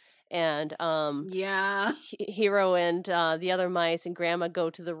soup, and Hero and the other mice and Grandma go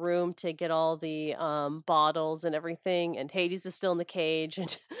to the room to get all the bottles and everything, and Hades is still in the cage,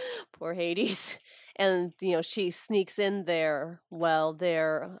 and poor Hades. And she sneaks in there while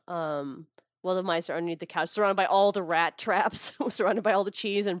the mice are underneath the couch, surrounded by all the rat traps, surrounded by all the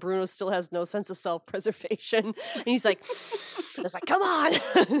cheese, and Bruno still has no sense of self-preservation. And he's like, come on.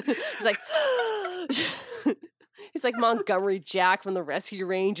 He's like Montgomery Jack from the Rescue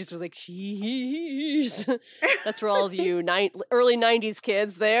Rangers. Was like, cheese. That's for all of you early 90s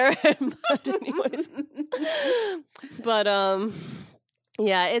kids there. But anyways. But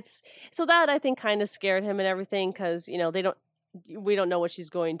yeah, it's so that I think kind of scared him and everything, because we don't know what she's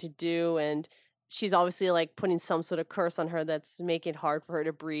going to do, and she's obviously like putting some sort of curse on her that's making it hard for her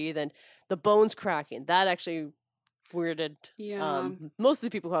to breathe, and the bones cracking, that actually weirded most of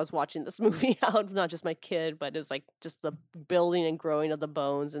the people who I was watching this movie out, not just my kid, but it was like just the building and growing of the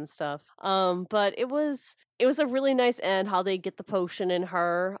bones and stuff. But it was a really nice end, how they get the potion in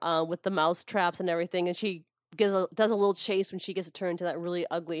her with the mouse traps and everything, and she does a little chase when she gets to turn into that really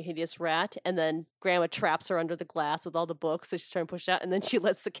ugly, hideous rat, and then Grandma traps her under the glass with all the books, so she's trying to push out, and then she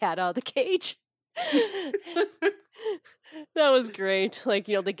lets the cat out of the cage. That was great. Like,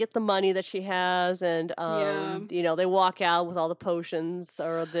 they get the money that she has, and they walk out with all the potions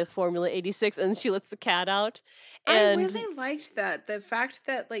or the Formula 86, and she lets the cat out. And I really liked that. The fact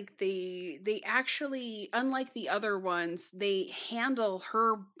that like they actually, unlike the other ones, they handle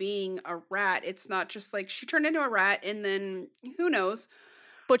her being a rat. It's not just like she turned into a rat and then who knows.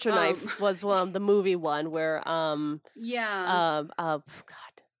 Butcher Knife was the movie one where my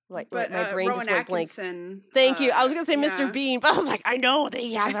brain Rowan just went blank. Atkinson, Thank you. I was going to say Mr. Bean, but I was like, I know that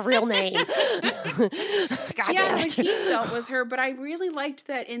he has a real name. God damn it. He dealt with her, but I really liked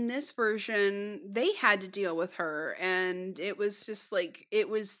that in this version, they had to deal with her, and it was just like, it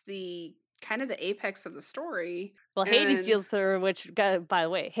was the kind of the apex of the story. Well, Hades And deals with her, which, by the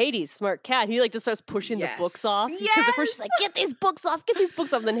way, Hades, smart cat. He like just starts pushing the books off. Because at first she's like, get these books off, get these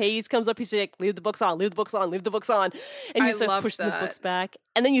books off. And then Hades comes up, he's like, leave the books on, leave the books on, leave the books on. And he starts pushing the books back.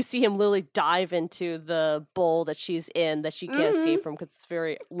 And then you see him literally dive into the bowl that she's in that she can't escape from because it's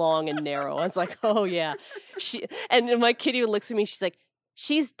very long and narrow. I was like, oh yeah. And my kitty looks at me, she's like,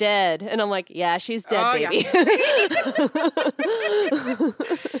 she's dead. And I'm like, yeah, she's dead, baby. Yeah.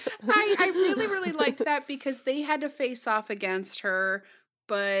 I really, really liked that because they had to face off against her,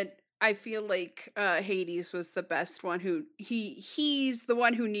 but I feel like Hades was the best one who he's the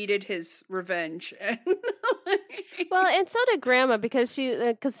one who needed his revenge. Well, and so did Grandma because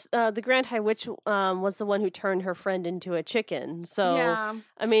the Grand High Witch was the one who turned her friend into a chicken. So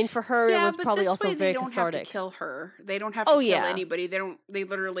I mean, for her it was probably also very cathartic. They don't have to kill her. They don't have to kill anybody. They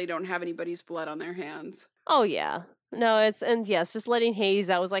literally don't have anybody's blood on their hands. Oh yeah. No, just letting Hades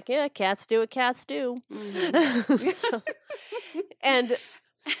out was like, yeah, cats do what cats do. Mm-hmm. And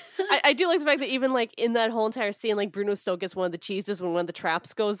I do like the fact that even like in that whole entire scene, like Bruno still gets one of the cheeses when one of the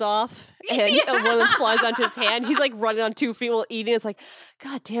traps goes off and one of them flies onto his hand. He's like running on 2 feet while eating. It's like,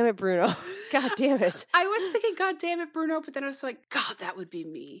 God damn it, Bruno. God damn it. I was thinking, God damn it, Bruno, but then I was like, God, that would be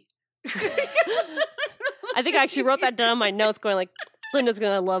me. I think I actually wrote that down on my notes going like, Linda's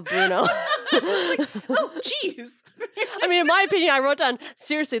going to love Bruno. Like, oh, jeez. I mean, in my opinion, I wrote down,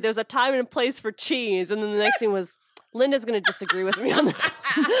 seriously, there's a time and a place for cheese. And then the next thing was, Linda's going to disagree with me on this.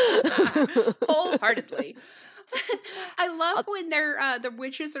 Wholeheartedly. I love when the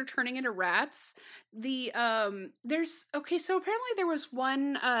witches are turning into rats. So apparently there was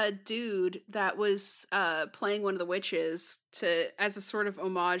one dude that was playing one of the witches as a sort of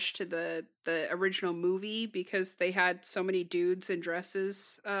homage to the original movie because they had so many dudes in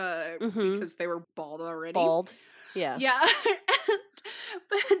dresses because they were bald already. Yeah. Yeah.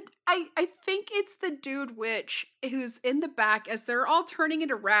 But I think it's the dude witch who's in the back as they're all turning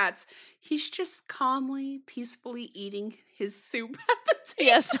into rats. He's just calmly, peacefully eating his soup at the table.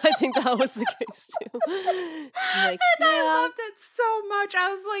 Yes, I think that was the case too. I loved it so much. I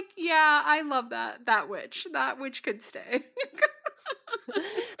was like, yeah, I love that. That witch could stay.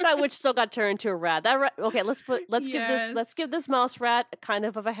 That witch still got turned into a rat. Okay, let's give this mouse rat kind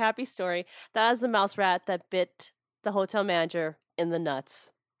of a happy story. That is the mouse rat that bit the hotel manager in the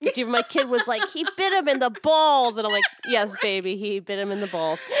nuts. Even my kid was like, he bit him in the balls. And I'm like, yes, baby, he bit him in the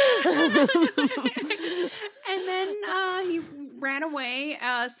balls. And then he ran away,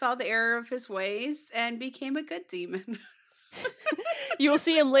 saw the error of his ways, and became a good demon. You will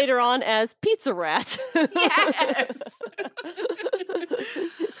see him later on as Pizza Rat. Yes.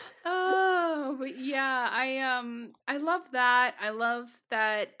 Oh, but yeah, I love that. I love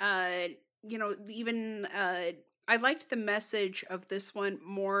that, even I liked the message of this one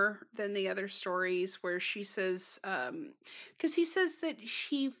more than the other stories where she says, because he says that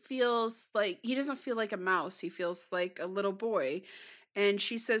he feels like, he doesn't feel like a mouse, he feels like a little boy. And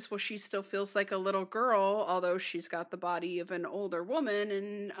she says, well, she still feels like a little girl, although she's got the body of an older woman.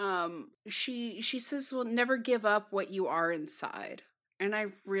 And she says, well, never give up what you are inside. And I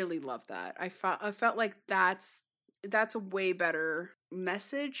really love that. I felt like that's a way better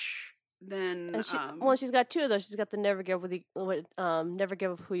message than she's got two of those. She's got the never give up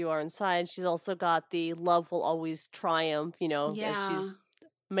who you are inside. She's also got the love will always triumph, as she's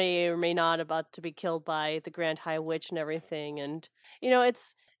may or may not about to be killed by the Grand High Witch and everything. And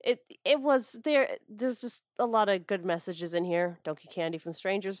there's just a lot of good messages in here. Don't get candy from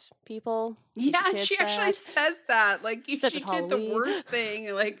strangers, people. Yeah, she actually says that. Like, she did the worst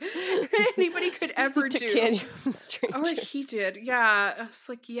thing like anybody could ever do. Candy from strangers. Oh, he did. Yeah. I was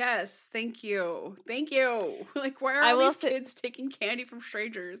like, yes, thank you. Like, why are all these kids taking candy from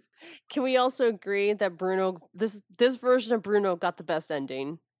strangers? Can we also agree that Bruno, this version of Bruno got the best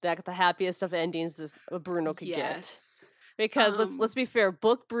ending? That got the happiest of endings Bruno could get. Because let's be fair,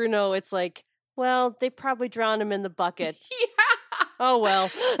 book Bruno, it's like, well, they probably drowned him in the bucket. Yeah. Oh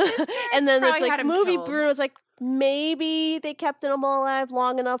well. And then it's like movie Bruno's like, maybe they kept him all alive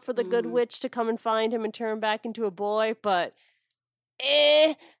long enough for the good witch to come and find him and turn back into a boy, but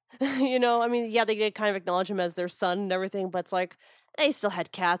I mean, yeah, they did kind of acknowledge him as their son and everything, but it's like, they still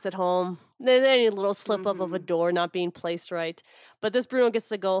had cats at home. They had a little slip up of a door not being placed right. But this Bruno gets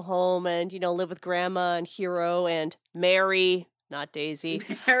to go home and, live with Grandma and Hero and Mary, not Daisy.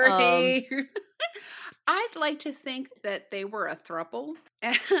 Mary. I'd like to think that they were a throuple.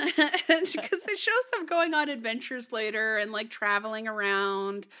 Because it shows them going on adventures later and, like, traveling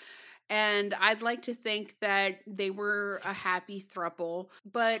around. And I'd like to think that they were a happy throuple.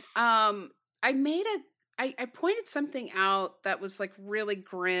 But I pointed something out that was like really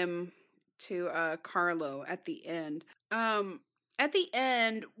grim to Carlo at the end. At the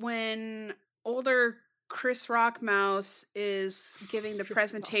end, when older Chris Rock Mouse is giving the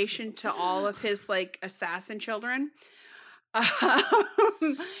presentation to all of his like assassin children.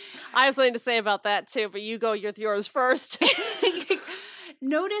 I have something to say about that too, but you go with yours first.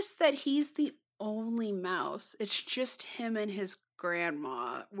 Notice that he's the only mouse. It's just him and his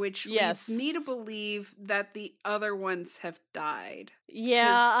grandma, which leads me to believe that the other ones have died.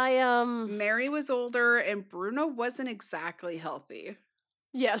 Yeah, Mary was older and Bruno wasn't exactly healthy.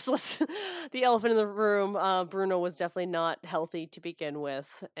 Yes, the elephant in the room, Bruno was definitely not healthy to begin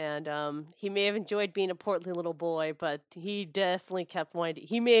with, and he may have enjoyed being a portly little boy, but he definitely kept wanting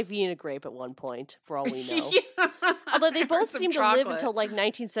he may have eaten a grape at one point, for all we know. Although they both seem to live until like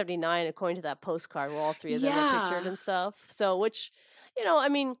 1979, according to that postcard where all three of them are pictured and stuff. So, which, I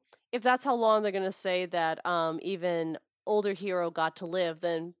mean, if that's how long they're going to say that even older hero got to live,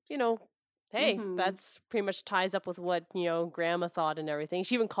 then, hey, that's pretty much ties up with what, Grandma thought and everything.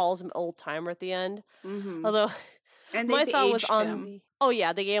 She even calls him old timer at the end. Although, and my thought was on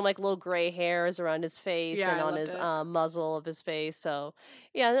they gave him like little gray hairs around his face and on his muzzle of his face. So,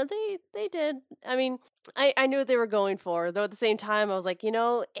 yeah, they did. I mean, I knew what they were going for. Though at the same time, I was like,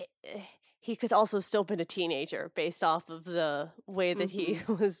 he could also still been a teenager based off of the way that he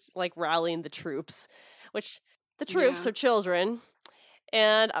was like rallying the troops, which the troops are children.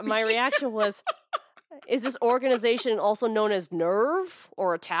 And my reaction was, is this organization also known as Nerve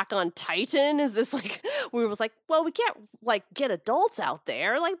or Attack on Titan? Is this like, we was like, well, we can't like get adults out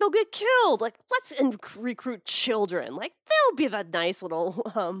there. Like they'll get killed. Like let's recruit children. Like they'll be the nice little,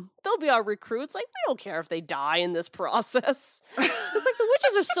 they'll be our recruits. Like we don't care if they die in this process. It's like the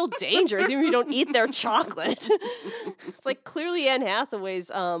witches are still dangerous even if you don't eat their chocolate. It's like clearly Anne Hathaway's,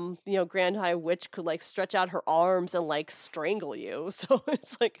 Grand High Witch could like stretch out her arms and like strangle you. So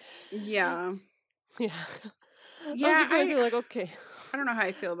it's like, yeah. Yeah. I like, okay. I don't know how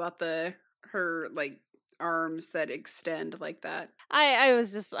I feel about her like arms that extend like that. I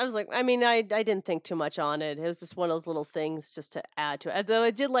was like, I mean, I didn't think too much on it. It was just one of those little things just to add to it. Though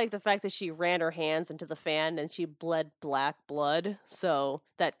I did like the fact that she ran her hands into the fan and she bled black blood. So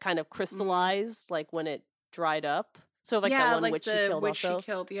that kind of crystallized like when it dried up. So like that one witch she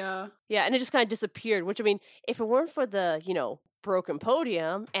killed yeah. Yeah, and it just kind of disappeared, which I mean, if it weren't for the, broken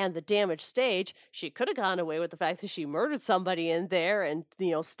podium and the damaged stage, she could have gone away with the fact that she murdered somebody in there and,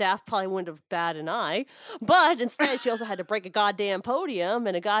 staff probably wouldn't have batted an eye. But instead, she also had to break a goddamn podium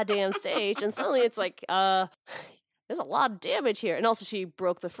and a goddamn stage. And suddenly it's like, there's a lot of damage here. And also she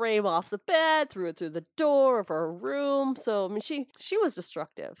broke the frame off the bed, threw it through the door of her room. So, I mean, she was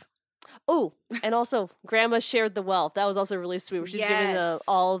destructive. Oh, and also Grandma shared the wealth. That was also really sweet. Where she's giving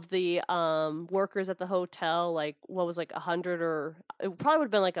all of the workers at the hotel like what was like $100 or it probably would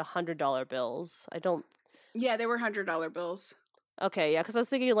have been like $100 bills. Yeah, they were $100 bills. Okay, yeah, because I was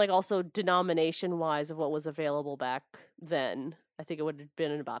thinking like also denomination wise of what was available back then. I think it would have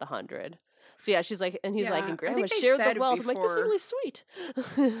been about 100. So yeah, she's like, and he's like, and Grandma shared the wealth. I'm like, this is really sweet.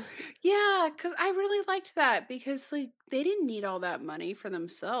 Yeah, because I really liked that because like they didn't need all that money for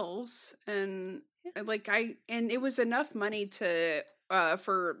themselves, and like and it was enough money to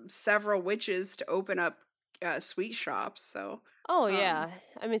for several witches to open up sweet shops. So yeah,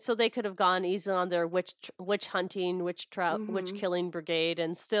 I mean, so they could have gone easy on their witch hunting, witch killing brigade,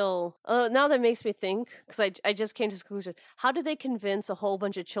 and still. Now that makes me think because I just came to this conclusion: how did they convince a whole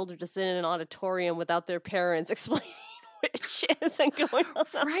bunch of children to sit in an auditorium without their parents explaining witches and going on?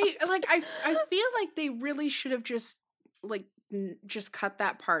 Right? Like I feel like they really should have just cut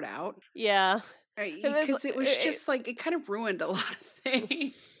that part out. Yeah, because it was just like it kind of ruined a lot of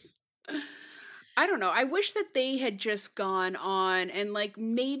things. I don't know. I wish that they had just gone on and like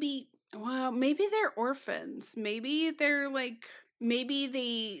maybe they're orphans. Maybe they're like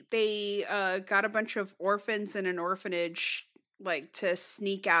they got a bunch of orphans in an orphanage like to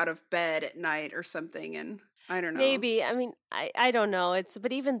sneak out of bed at night or something, and I don't know. Maybe. I mean, I don't know.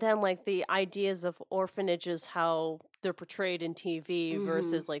 But even then like the ideas of orphanages, how they're portrayed in TV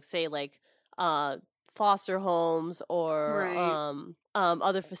versus like say like foster homes or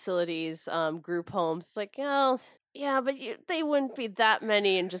other facilities, group homes. It's like, yeah, but they wouldn't be that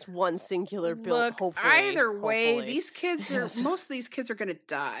many in just one singular build. Look, hopefully, either way, these kids are most of these kids are gonna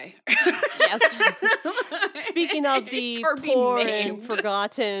die. Yes. Speaking of the poor and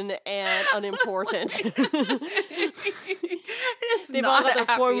forgotten and unimportant, they've all got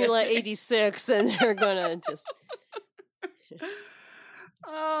their Formula 86, and they're gonna just.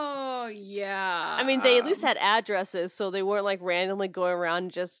 Oh yeah. I mean, they at least had addresses, so they weren't like randomly going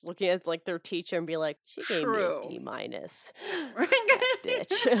around just looking at like their teacher and be like, "She gave me a D-."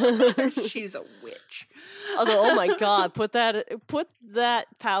 Bitch. She's a witch. Although, oh my god, put that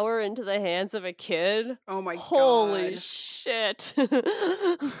power into the hands of a kid. Oh my Holy god. shit.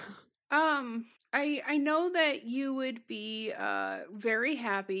 I know that you would be very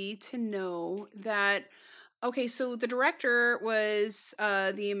happy to know that. Okay, so the director was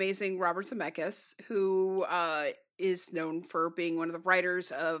the amazing Robert Zemeckis, who is known for being one of the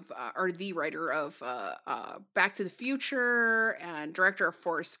writers of, or the writer of Back to the Future, and director of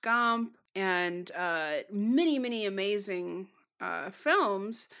Forrest Gump, and many, many amazing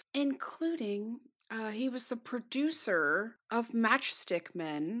films, including he was the producer of Matchstick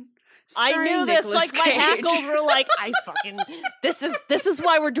Men. I knew this. Nicolas like Cage. My hackles were like, I fucking. This is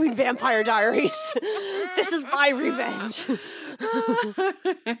why we're doing Vampire Diaries. This is my revenge.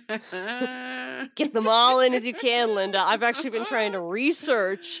 Get them all in as you can, Linda. I've actually been trying to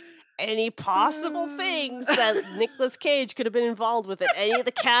research any possible things that Nicolas Cage could have been involved with, at any of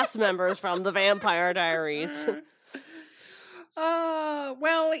the cast members from the Vampire Diaries.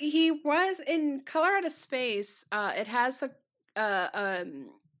 Well, he was in Color Out of Space. It has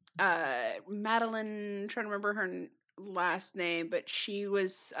Madeline, trying to remember her last name, but she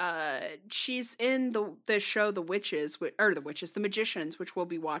was she's in the show The Magicians, which we'll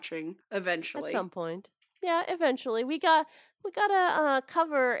be watching eventually at some point. Yeah, eventually. We gotta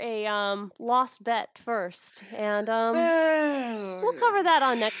cover a lost bet first, and we'll cover that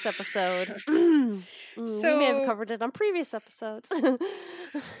on next episode. So we may have covered it on previous episodes.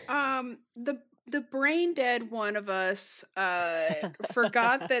 The brain dead one of us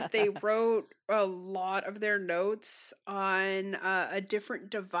forgot that they wrote a lot of their notes on a different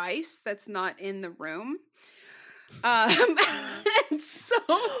device that's not in the room. And so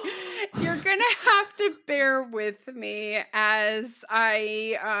you're gonna have to bear with me as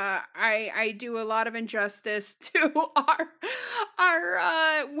I do a lot of injustice to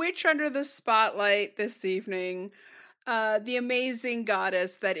our witch under the spotlight this evening. The amazing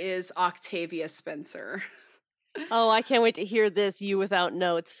goddess that is Octavia Spencer. Oh, I can't wait to hear this, you without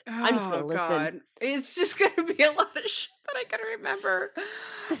notes. I'm just going to listen. God. It's just going to be a lot of shit that I got to remember.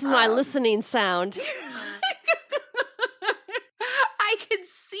 This is my listening sound. I can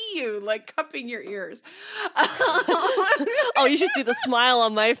see you, like, cupping your ears. Oh, you should see the smile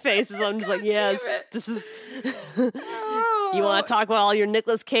on my face as I'm just like, yes, this is... You want to talk about all your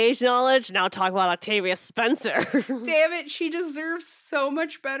Nicolas Cage knowledge? Now talk about Octavia Spencer. Damn it, she deserves so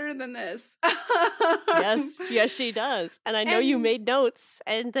much better than this. Yes, she does. And I know you made notes,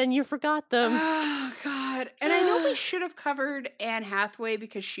 and then you forgot them. Oh, God. And I know we should have covered Anne Hathaway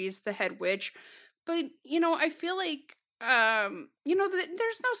because she's the head witch, but, I feel like,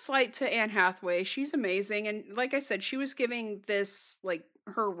 there's no slight to Anne Hathaway. She's amazing, and like I said, she was giving this, like,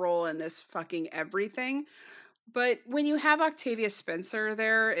 her role in this fucking everything. But when you have Octavia Spencer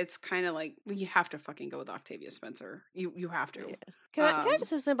there, it's kind of like, you have to fucking go with Octavia Spencer. You have to. Yeah. Can I just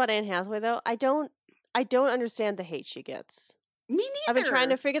say something about Anne Hathaway, though? I don't understand the hate she gets. Me neither. I've been trying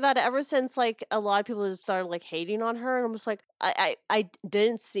to figure that out ever since, like, a lot of people just started, like, hating on her. And I'm just like, I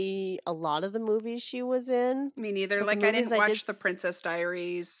didn't see a lot of the movies she was in. Me neither. Like, I didn't watch The Princess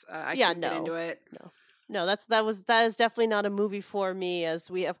Diaries. I couldn't get into it. No, that is definitely not a movie for me,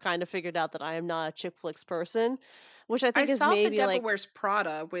 as we have kind of figured out that I am not a chick flicks person, which I think is maybe The Devil like Wears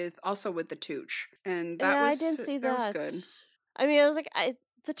Prada with the Tooch, and that I didn't see that. That was good. I mean, I was like,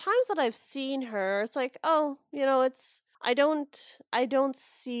 the times that I've seen her, it's like, oh, it's I don't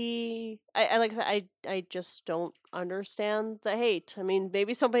see. I like I said, I just don't understand the hate. I mean,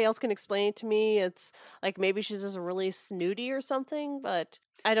 maybe somebody else can explain it to me. It's like maybe she's just really snooty or something, but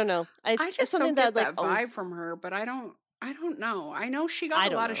I don't know. It's something don't get that vibe from her, but I don't know. I know she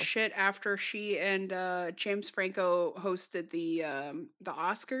got a lot of shit after she and James Franco hosted the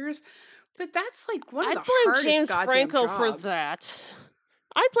Oscars, but that's like one of the hardest James goddamn Franco jobs. for that.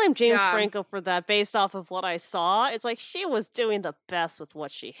 I blame James Franco for that based off of what I saw. It's like she was doing the best with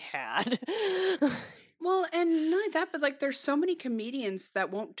what she had. Well, and not only that, but like there's so many comedians that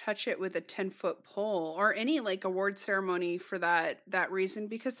won't touch it with a 10-foot pole or any like award ceremony for that reason,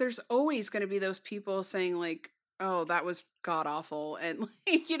 because there's always going to be those people saying like, oh, that was god awful, and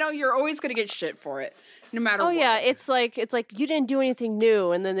like, you're always going to get shit for it no matter what. Yeah, it's like you didn't do anything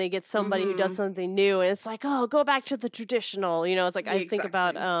new, and then they get somebody who does something new, and it's like, oh, go back to the traditional. It's like I think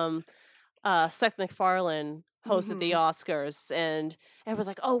about Seth MacFarlane hosted the Oscars, and everyone's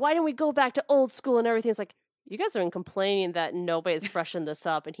like, oh, why don't we go back to old school and everything? It's like, you guys have been complaining that nobody's freshened this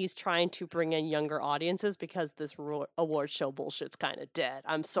up, and he's trying to bring in younger audiences because this award show bullshit's kind of dead.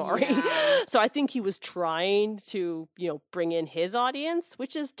 I'm sorry. Yeah. So I think he was trying to, bring in his audience,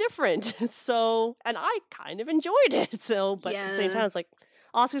 which is different. So, and I kind of enjoyed it. So, but at the same time, it's like,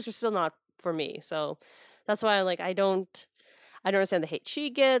 Oscars are still not for me. So that's why I don't understand the hate she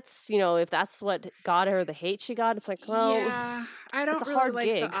gets. If that's what got her the hate she got, it's like, well, yeah, I don't really like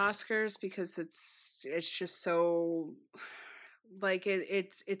the Oscars because it's just so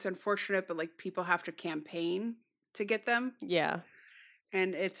it's unfortunate, but people have to campaign to get them. Yeah.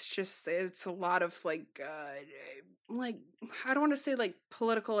 And it's a lot of I don't want to say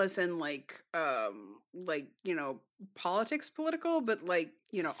political as in politics political, but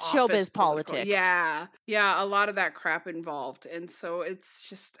showbiz politics. Yeah, a lot of that crap involved. And so it's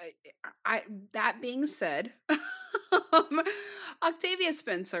just I that being said, Octavia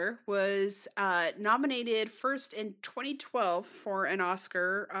Spencer was nominated first in 2012 for an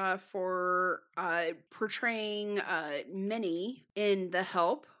Oscar for portraying Minnie in The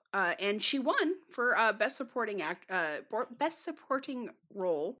Help. And she won for best supporting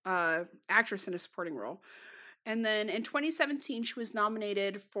role, actress in a supporting role. And then in 2017, she was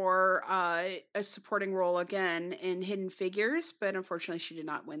nominated for a supporting role again in Hidden Figures, but unfortunately, she did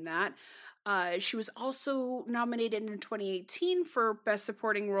not win that. She was also nominated in 2018 for best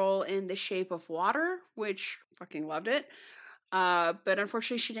supporting role in The Shape of Water, which fucking loved it. But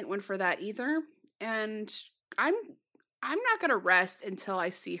unfortunately, she didn't win for that either. And I'm not gonna rest until I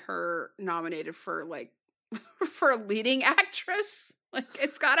see her nominated for for a leading actress.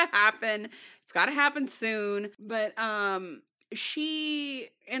 It's gotta happen. It's gotta happen soon. But she,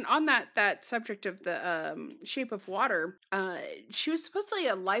 and on that subject of the Shape of Water, she was supposedly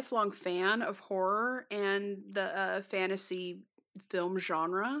a lifelong fan of horror and the fantasy film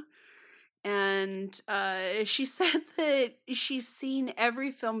genre. And she said that she's seen every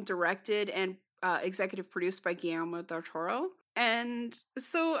film directed and executive produced by Guillermo del Toro. And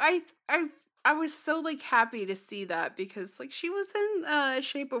so I was so happy to see that, because she was in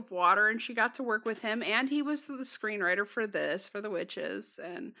Shape of Water and she got to work with him, and he was the screenwriter for The Witches,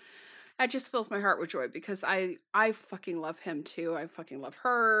 and that just fills my heart with joy because I fucking love him too. I fucking love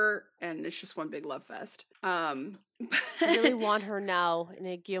her, and it's just one big love fest. I really want her now in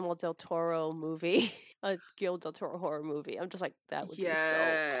a Guillermo del Toro movie. A Guillermo del Toro horror movie. I'm just that would be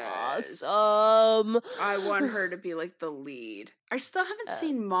so awesome. I want her to be the lead. I still haven't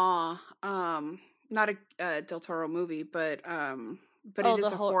seen Ma. Not a Del Toro movie, but it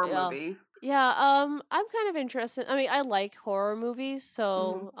is a horror movie. Yeah, I'm kind of interested. I mean, I like horror movies,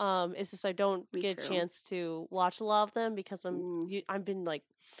 so it's just I don't get a chance to watch a lot of them because I've been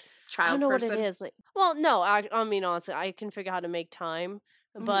child I don't know person. what it is. Well, no, I mean honestly, I can figure out how to make time.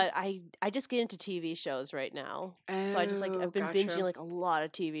 But I just get into TV shows right now. So I just I've been binging a lot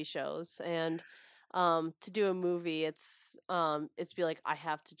of TV shows, and to do a movie it's be I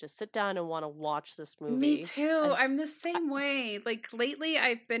have to just sit down and want to watch this movie. Me too. I'm the same way. Lately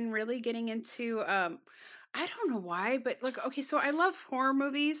I've been really getting into I don't know why, but okay, so I love horror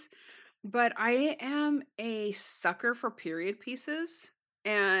movies, but I am a sucker for period pieces.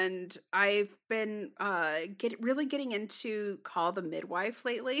 And I've been really getting into Call the Midwife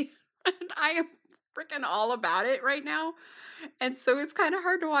lately. And I am freaking all about it right now. And so it's kind of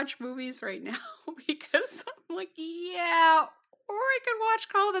hard to watch movies right now because I'm yeah, or I could watch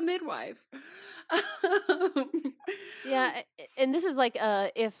Call the Midwife. Yeah, and this is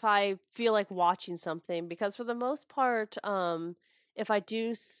if I feel like watching something, because for the most part, if I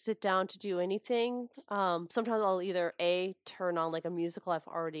do sit down to do anything, sometimes I'll either turn on a musical I've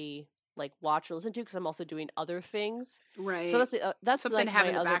already watched or listened to, because I'm also doing other things. Right. So that's something to have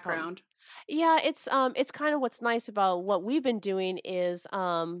in the background. Yeah, it's kind of what's nice about what we've been doing is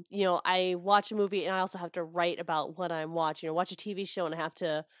I watch a movie and I also have to write about what I'm watching, or watch a TV show and I have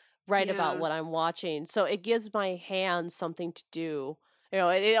to write about what I'm watching. So it gives my hands something to do.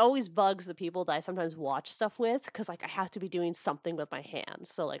 It always bugs the people that I sometimes watch stuff with, because I have to be doing something with my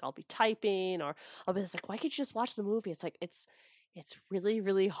hands. So I'll be typing, or I'll be why can't you just watch the movie? It's really,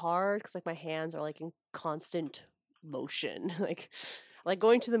 really hard because my hands are in constant motion.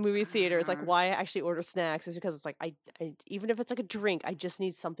 Going to the movie theater is why I actually order snacks, is because it's I even if it's a drink, I just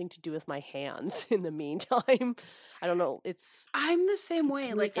need something to do with my hands in the meantime. I don't know. I'm the same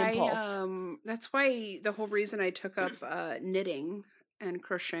way. Really impulse. That's why the whole reason I took up knitting and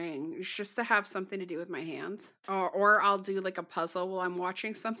crocheting is just to have something to do with my hands, or I'll do a puzzle while I'm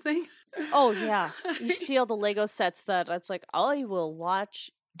watching something. Oh yeah, you see all the Lego sets that it's I will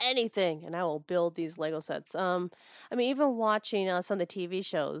watch anything, and I will build these Lego sets. I mean, even watching some of the TV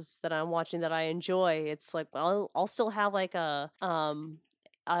shows that I'm watching that I enjoy, it's like I'll still have like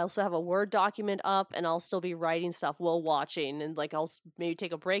I also have a Word document up, and I'll still be writing stuff while watching, and like I'll maybe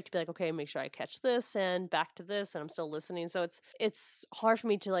take a break to be like, okay, make sure I catch this and back to this, and I'm still listening. So it's hard for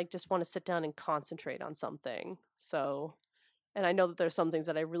me to like just want to sit down and concentrate on something. So, and I know that there's some things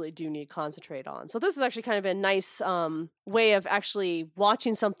that I really do need to concentrate on. So this has actually kind of been a nice way of actually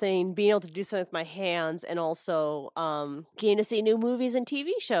watching something, being able to do something with my hands, and also getting to see new movies and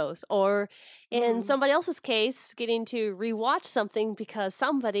TV shows. Or in somebody else's case, getting to rewatch something because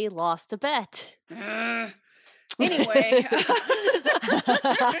somebody lost a bet. Anyway.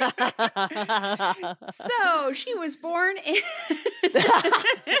 So she was born in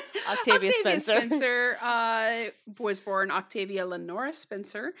Octavia Spencer was born Octavia Lenora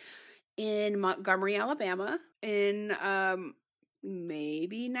Spencer in Montgomery, Alabama in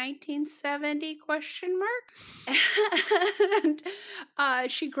maybe 1970 ? And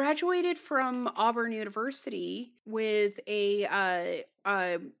she graduated from Auburn University with a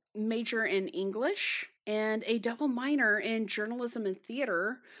major in English and a double minor in journalism and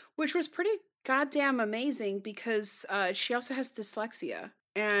theater, which was pretty goddamn amazing because she also has dyslexia.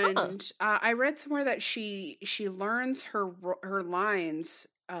 And I read somewhere that she learns her lines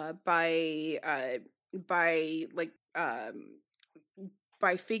by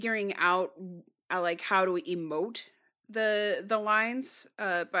figuring out like how to emote the lines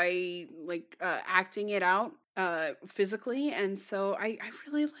by like acting it out physically. And so I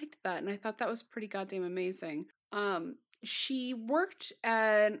really liked that, and I thought that was pretty goddamn amazing. She worked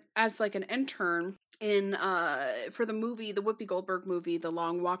as like an intern in for the Whoopi Goldberg movie The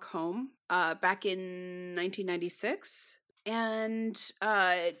Long Walk Home back in 1996. And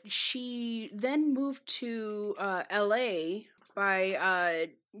she then moved to LA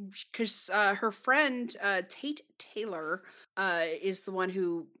because her friend Tate Taylor is the one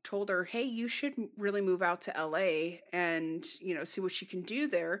who told her, hey, you should really move out to LA and, you know, see what you can do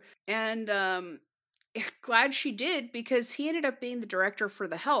there. And glad she did, because he ended up being the director for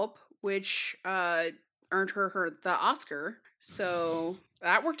The Help, which earned her the Oscar. So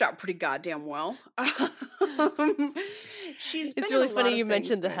that worked out pretty goddamn well. It's really funny you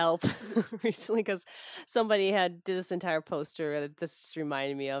mentioned The Help recently, because somebody did this entire poster. This just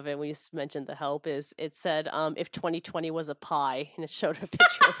reminded me of it when you mentioned The Help. It said if 2020 was a pie, and it showed a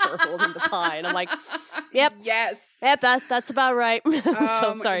picture of her holding the pie, and I'm like, yep, yes, yep, that's about right.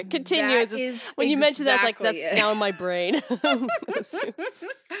 So sorry, continue. When you mentioned that, it's like that's now in my brain.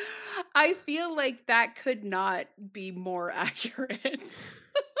 I feel like that could not be more accurate.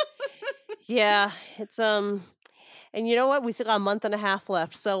 Yeah, it's and you know what? We still got a month and a half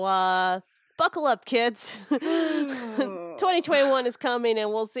left, so buckle up, kids. 2021 is coming, and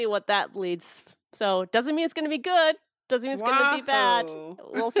we'll see what that leads. So doesn't mean it's going to be good. Doesn't mean it's going to be bad.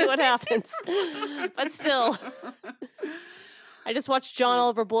 We'll see what happens. But still, I just watched John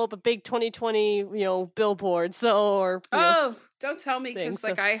Oliver blow up a big 2020, billboard. So don't tell me, because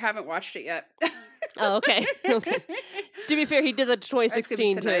I haven't watched it yet. Oh, okay. Okay. To be fair, he did that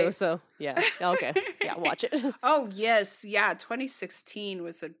 2016 too. So yeah. Okay. Yeah, watch it. Oh yes, yeah. 2016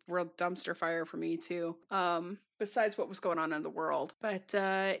 was a real dumpster fire for me too. Besides what was going on in the world, but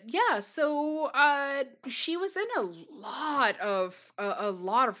yeah. So she was in a lot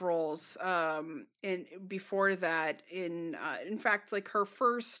of roles. And before that, in fact, like her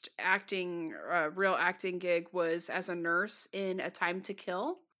first real acting gig was as a nurse in A Time to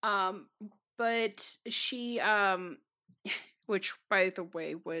Kill. But she, which by the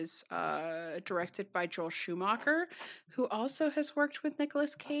way was directed by Joel Schumacher, who also has worked with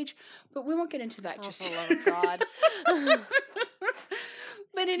Nicolas Cage. But we won't get into that just yet. Oh, God.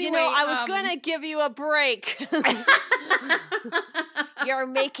 But anyway, I was going to give you a break. You're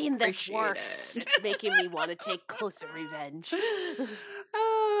making this worse. It's making me want to take closer revenge.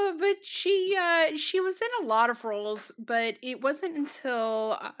 But she was in a lot of roles, but it wasn't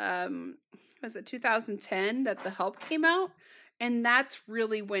until was it 2010 that The Help came out, and that's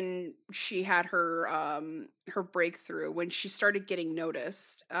really when she had her breakthrough, when she started getting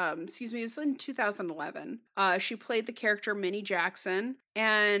noticed. It was in 2011. She played the character Minnie Jackson,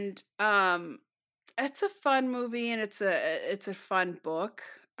 and it's a fun movie, and it's a fun book.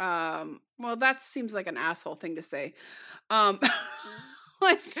 Well, that seems like an asshole thing to say.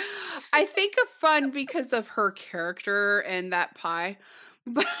 Like, I think of fun because of her character and that pie.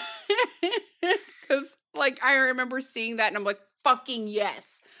 But because like I remember seeing that and I'm like, fucking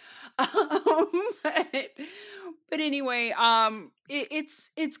yes. But anyway,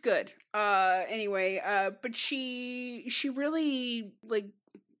 it's good. Anyway, but she really like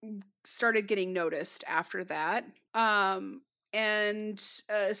started getting noticed after that. And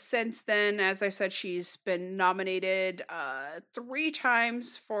since then, as I said, she's been nominated 3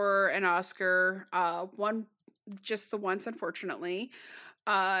 times for an Oscar. One just the once, unfortunately.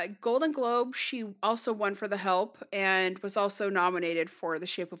 Golden Globe, she also won for The Help and was also nominated for The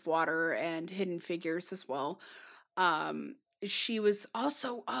Shape of Water and Hidden Figures as well. She was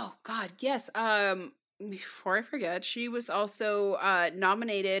also, oh God, yes. Before I forget, she was also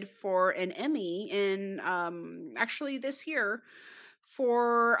nominated for an Emmy in actually this year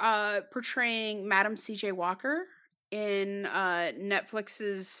for portraying Madam C.J. Walker in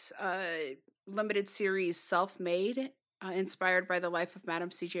Netflix's limited series Self-Made, inspired by the life of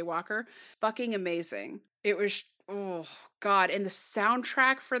Madam C.J. Walker. Fucking amazing. It was, oh God, and the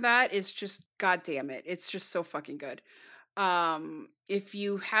soundtrack for that is just, God damn it, it's just so fucking good. If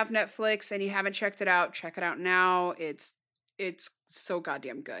you have Netflix and you haven't checked it out, check it out now. It's so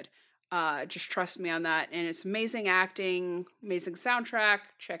goddamn good. Just trust me on that. And it's amazing acting, amazing soundtrack.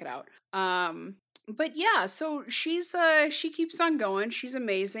 Check it out. But yeah, so she keeps on going. She's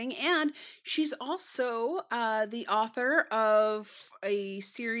amazing. And she's also the author of a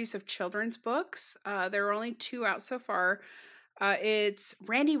series of children's books. There are only 2 out so far. It's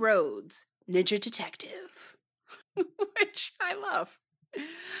Randy Rhoads, Ninja Detective. Which I love.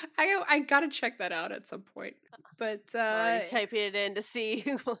 I gotta check that out at some point. But typing it in to see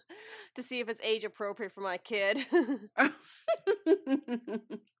if it's age appropriate for my kid.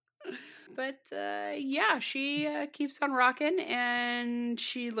 But yeah, she keeps on rocking and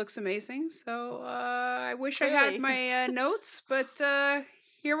she looks amazing. So I wish I had my notes, but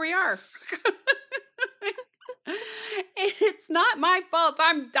here we are. And it's not my fault.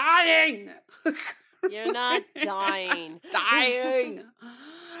 I'm dying. You're not dying. Dying.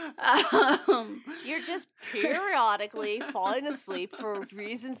 You're just periodically falling asleep for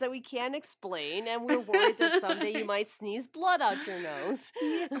reasons that we can't explain, and we're worried that someday you might sneeze blood out your nose.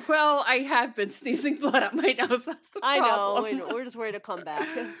 Well, I have been sneezing blood out my nose. That's the problem. I know, and we're just worried to come back.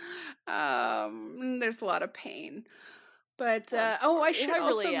 There's a lot of pain. But I should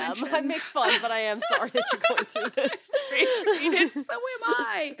also mention. I make fun, but I am sorry that you're going through this. Treated, so am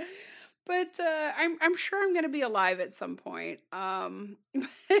I. But I'm sure I'm going to be alive at some point. And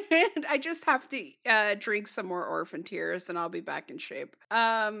I just have to drink some more orphan tears, and I'll be back in shape.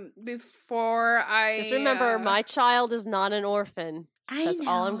 Before I just remember, my child is not an orphan. That's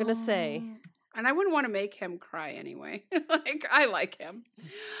all I'm going to say. And I wouldn't want to make him cry anyway. I like him.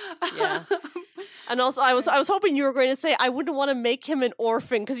 Yeah. And also, I was hoping you were going to say I wouldn't want to make him an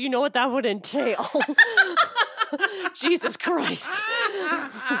orphan, because you know what that would entail. Jesus Christ.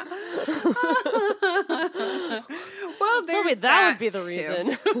 Well, there's that would be the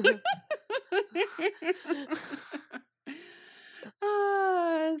reason.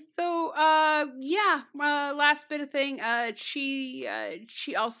 Last bit of thing. She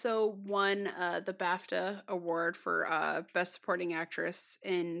also won the BAFTA award for Best Supporting Actress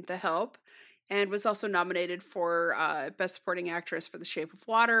in The Help, and was also nominated for Best Supporting Actress for The Shape of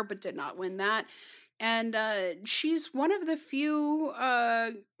Water, but did not win that. And she's one of the few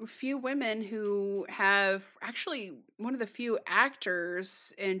women who have, actually one of the few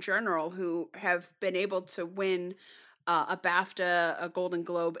actors in general who have been able to win a BAFTA, a Golden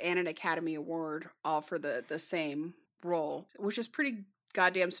Globe, and an Academy Award, all for the same role, which is pretty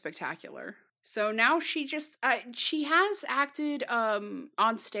goddamn spectacular. So now she just, she has acted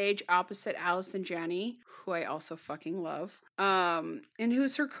on stage opposite Allison Janney, who I also fucking love, and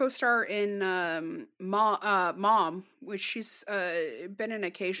who's her co-star in Mom, which she's been in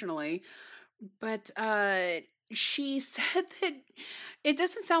occasionally. But she said that it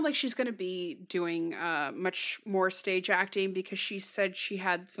doesn't sound like she's going to be doing much more stage acting, because she said she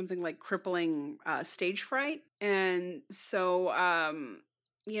had something like crippling stage fright. And so,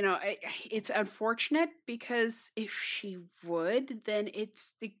 it's unfortunate, because if she would, then it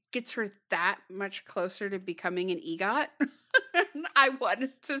gets her that much closer to becoming an EGOT. I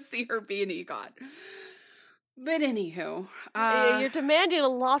wanted to see her be an EGOT. But anywho, you're demanding a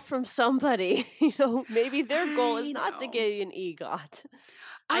lot from somebody. Maybe their goal is not to get an EGOT.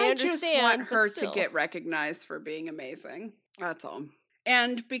 I just want her to get recognized for being amazing. That's all.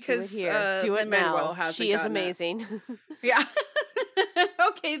 And because do it Manuel now. She is amazing. Yeah.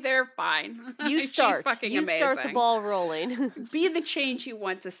 Okay, they're fine. You start. She's fucking you amazing. Start the ball rolling. Be the change you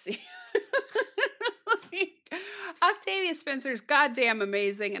want to see. Octavia Spencer is goddamn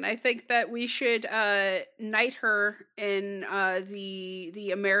amazing, and I think that we should knight her in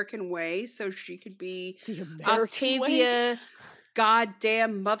the American way, so she could be Octavia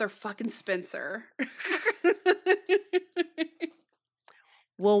goddamn motherfucking Spencer.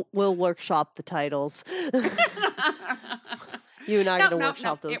 We'll workshop the titles. You and I are gonna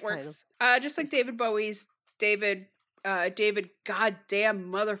workshop those titles. Just like David Bowie's David goddamn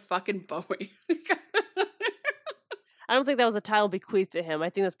motherfucking Bowie. I don't think that was a title bequeathed to him. I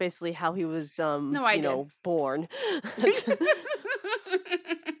think that's basically how he was born.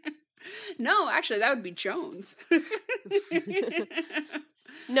 No, actually that would be Jones.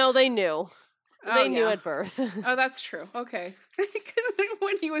 No, they knew. They knew at birth. Oh, that's true. Okay.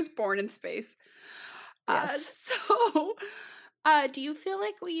 When he was born in space. Yes. Do you feel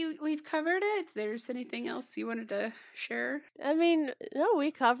like we've covered it? There's anything else you wanted to share? I mean, no,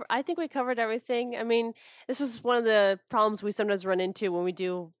 I think we covered everything. I mean, this is one of the problems we sometimes run into when we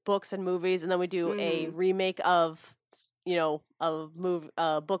do books and movies, and then we do a remake of,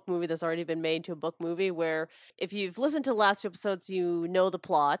 a book movie that's already been made to a book movie, where if you've listened to the last 2 episodes, you know the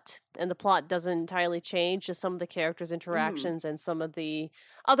plot, and the plot doesn't entirely change, just some of the characters' interactions and some of the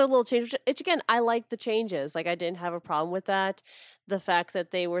other little changes, which again, I like the changes. Like, I didn't have a problem with that. The fact that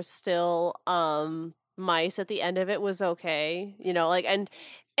they were still mice at the end of it was okay,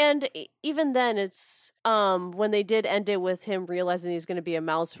 and even then, it's when they did end it with him realizing he's going to be a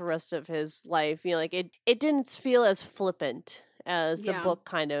mouse for the rest of his life, it didn't feel as flippant as the book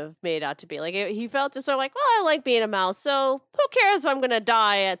kind of made out to be. Like, he felt just sort of like, well, I like being a mouse, so who cares if I'm going to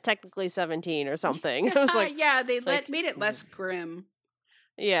die at technically 17 or something? It was like, they made it less grim.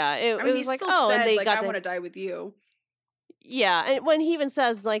 Yeah, it was like, said, and they like, I want to die with you. Yeah, and when he even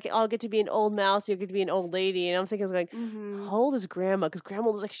says, like, I'll get to be an old mouse, you'll get to be an old lady, and I'm thinking, like, how old is Grandma? Because Grandma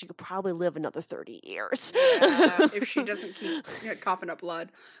looks like she could probably live another 30 years. Yeah, if she doesn't keep coughing up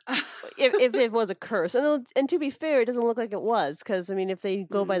blood. if it was a curse. And to be fair, it doesn't look like it was, because, I mean, if they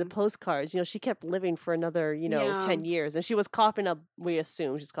go by the postcards, she kept living for another, 10 years, and she was coughing up, we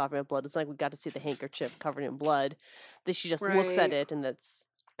assume she's coughing up blood. It's like we got to see the handkerchief covered in blood, that she just looks at it, and that's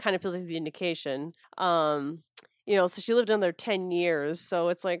kind of feels like the indication. So she lived another 10 years. So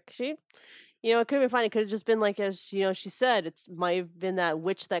it's like she, it could have been fine. It could have just been like, as she said, it might have been that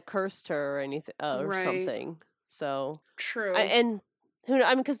witch that cursed her or anything or something. So true. And who knows? I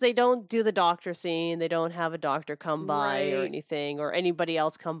mean, because they don't do the doctor scene. They don't have a doctor come by or anything, or anybody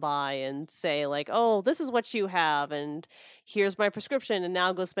else come by and say like, oh, this is what you have, and here's my prescription, and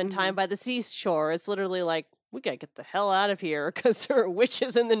now go spend time by the seashore. It's literally like, we gotta get the hell out of here because there are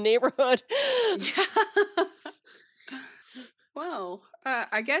witches in the neighborhood. Yeah. Well,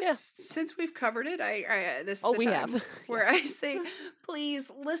 I guess since we've covered it, this is the time where I say,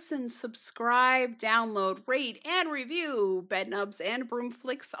 please listen, subscribe, download, rate, and review Bednubs and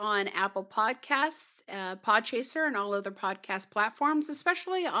Broomflicks on Apple Podcasts, Podchaser, and all other podcast platforms,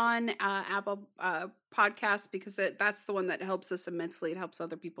 especially on Apple Podcasts, because that's the one that helps us immensely. It helps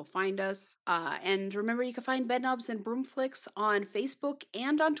other people find us. And remember, you can find Bednubs and Broomflicks on Facebook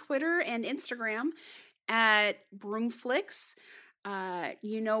and on Twitter and Instagram at Broomflicks.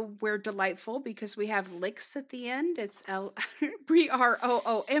 We're delightful because we have licks at the end. It's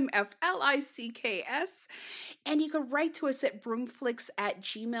BROOMFLICKS. And you can write to us at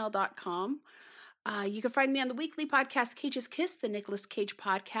broomflicks@gmail.com. You can find me on the weekly podcast Cage's Kiss, the Nicolas Cage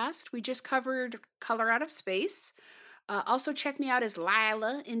podcast. We just covered Color Out of Space. Also check me out as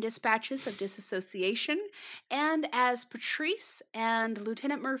Lila in Dispatches of Disassociation, and as Patrice and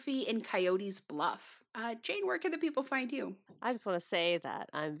Lieutenant Murphy in Coyote's Bluff. Jane, where can the people find you? I just want to say that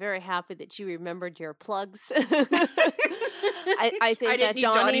I'm very happy that you remembered your plugs. I think that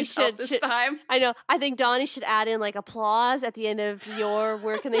Donnie should this time. I know. I think Donnie should add in like applause at the end of your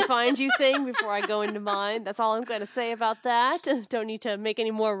 "Where can they find you" thing before I go into mine. That's all I'm going to say about that. Don't need to make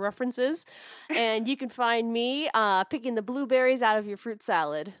any more references. And you can find me picking the blueberries out of your fruit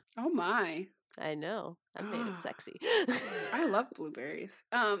salad. Oh my! I know. I made it sexy. I love blueberries.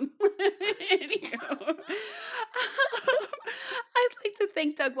 Anyhow, I'd like to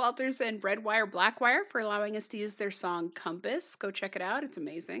thank Doug Walters and Redwire Blackwire for allowing us to use their song Compass. Go check it out. It's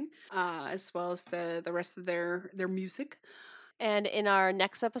amazing. As well as the rest of their music. And in our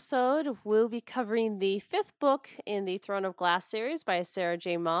next episode, we'll be covering the 5th book in the Throne of Glass series by Sarah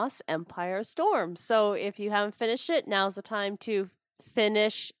J. Maas, Empire Storm. So if you haven't finished it, now's the time to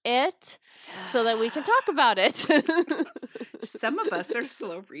finish it so that we can talk about it. Some of us are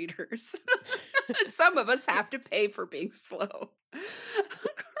slow readers. Some of us have to pay for being slow.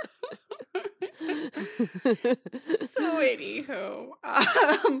 So anyhow,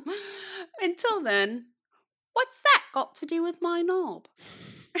 until then, what's that got to do with my knob?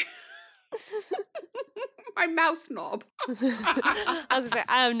 My mouse knob. I was gonna say,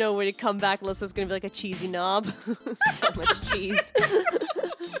 I have no way to come back unless it's gonna be like a cheesy knob. So much cheese.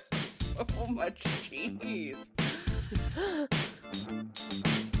 So much cheese.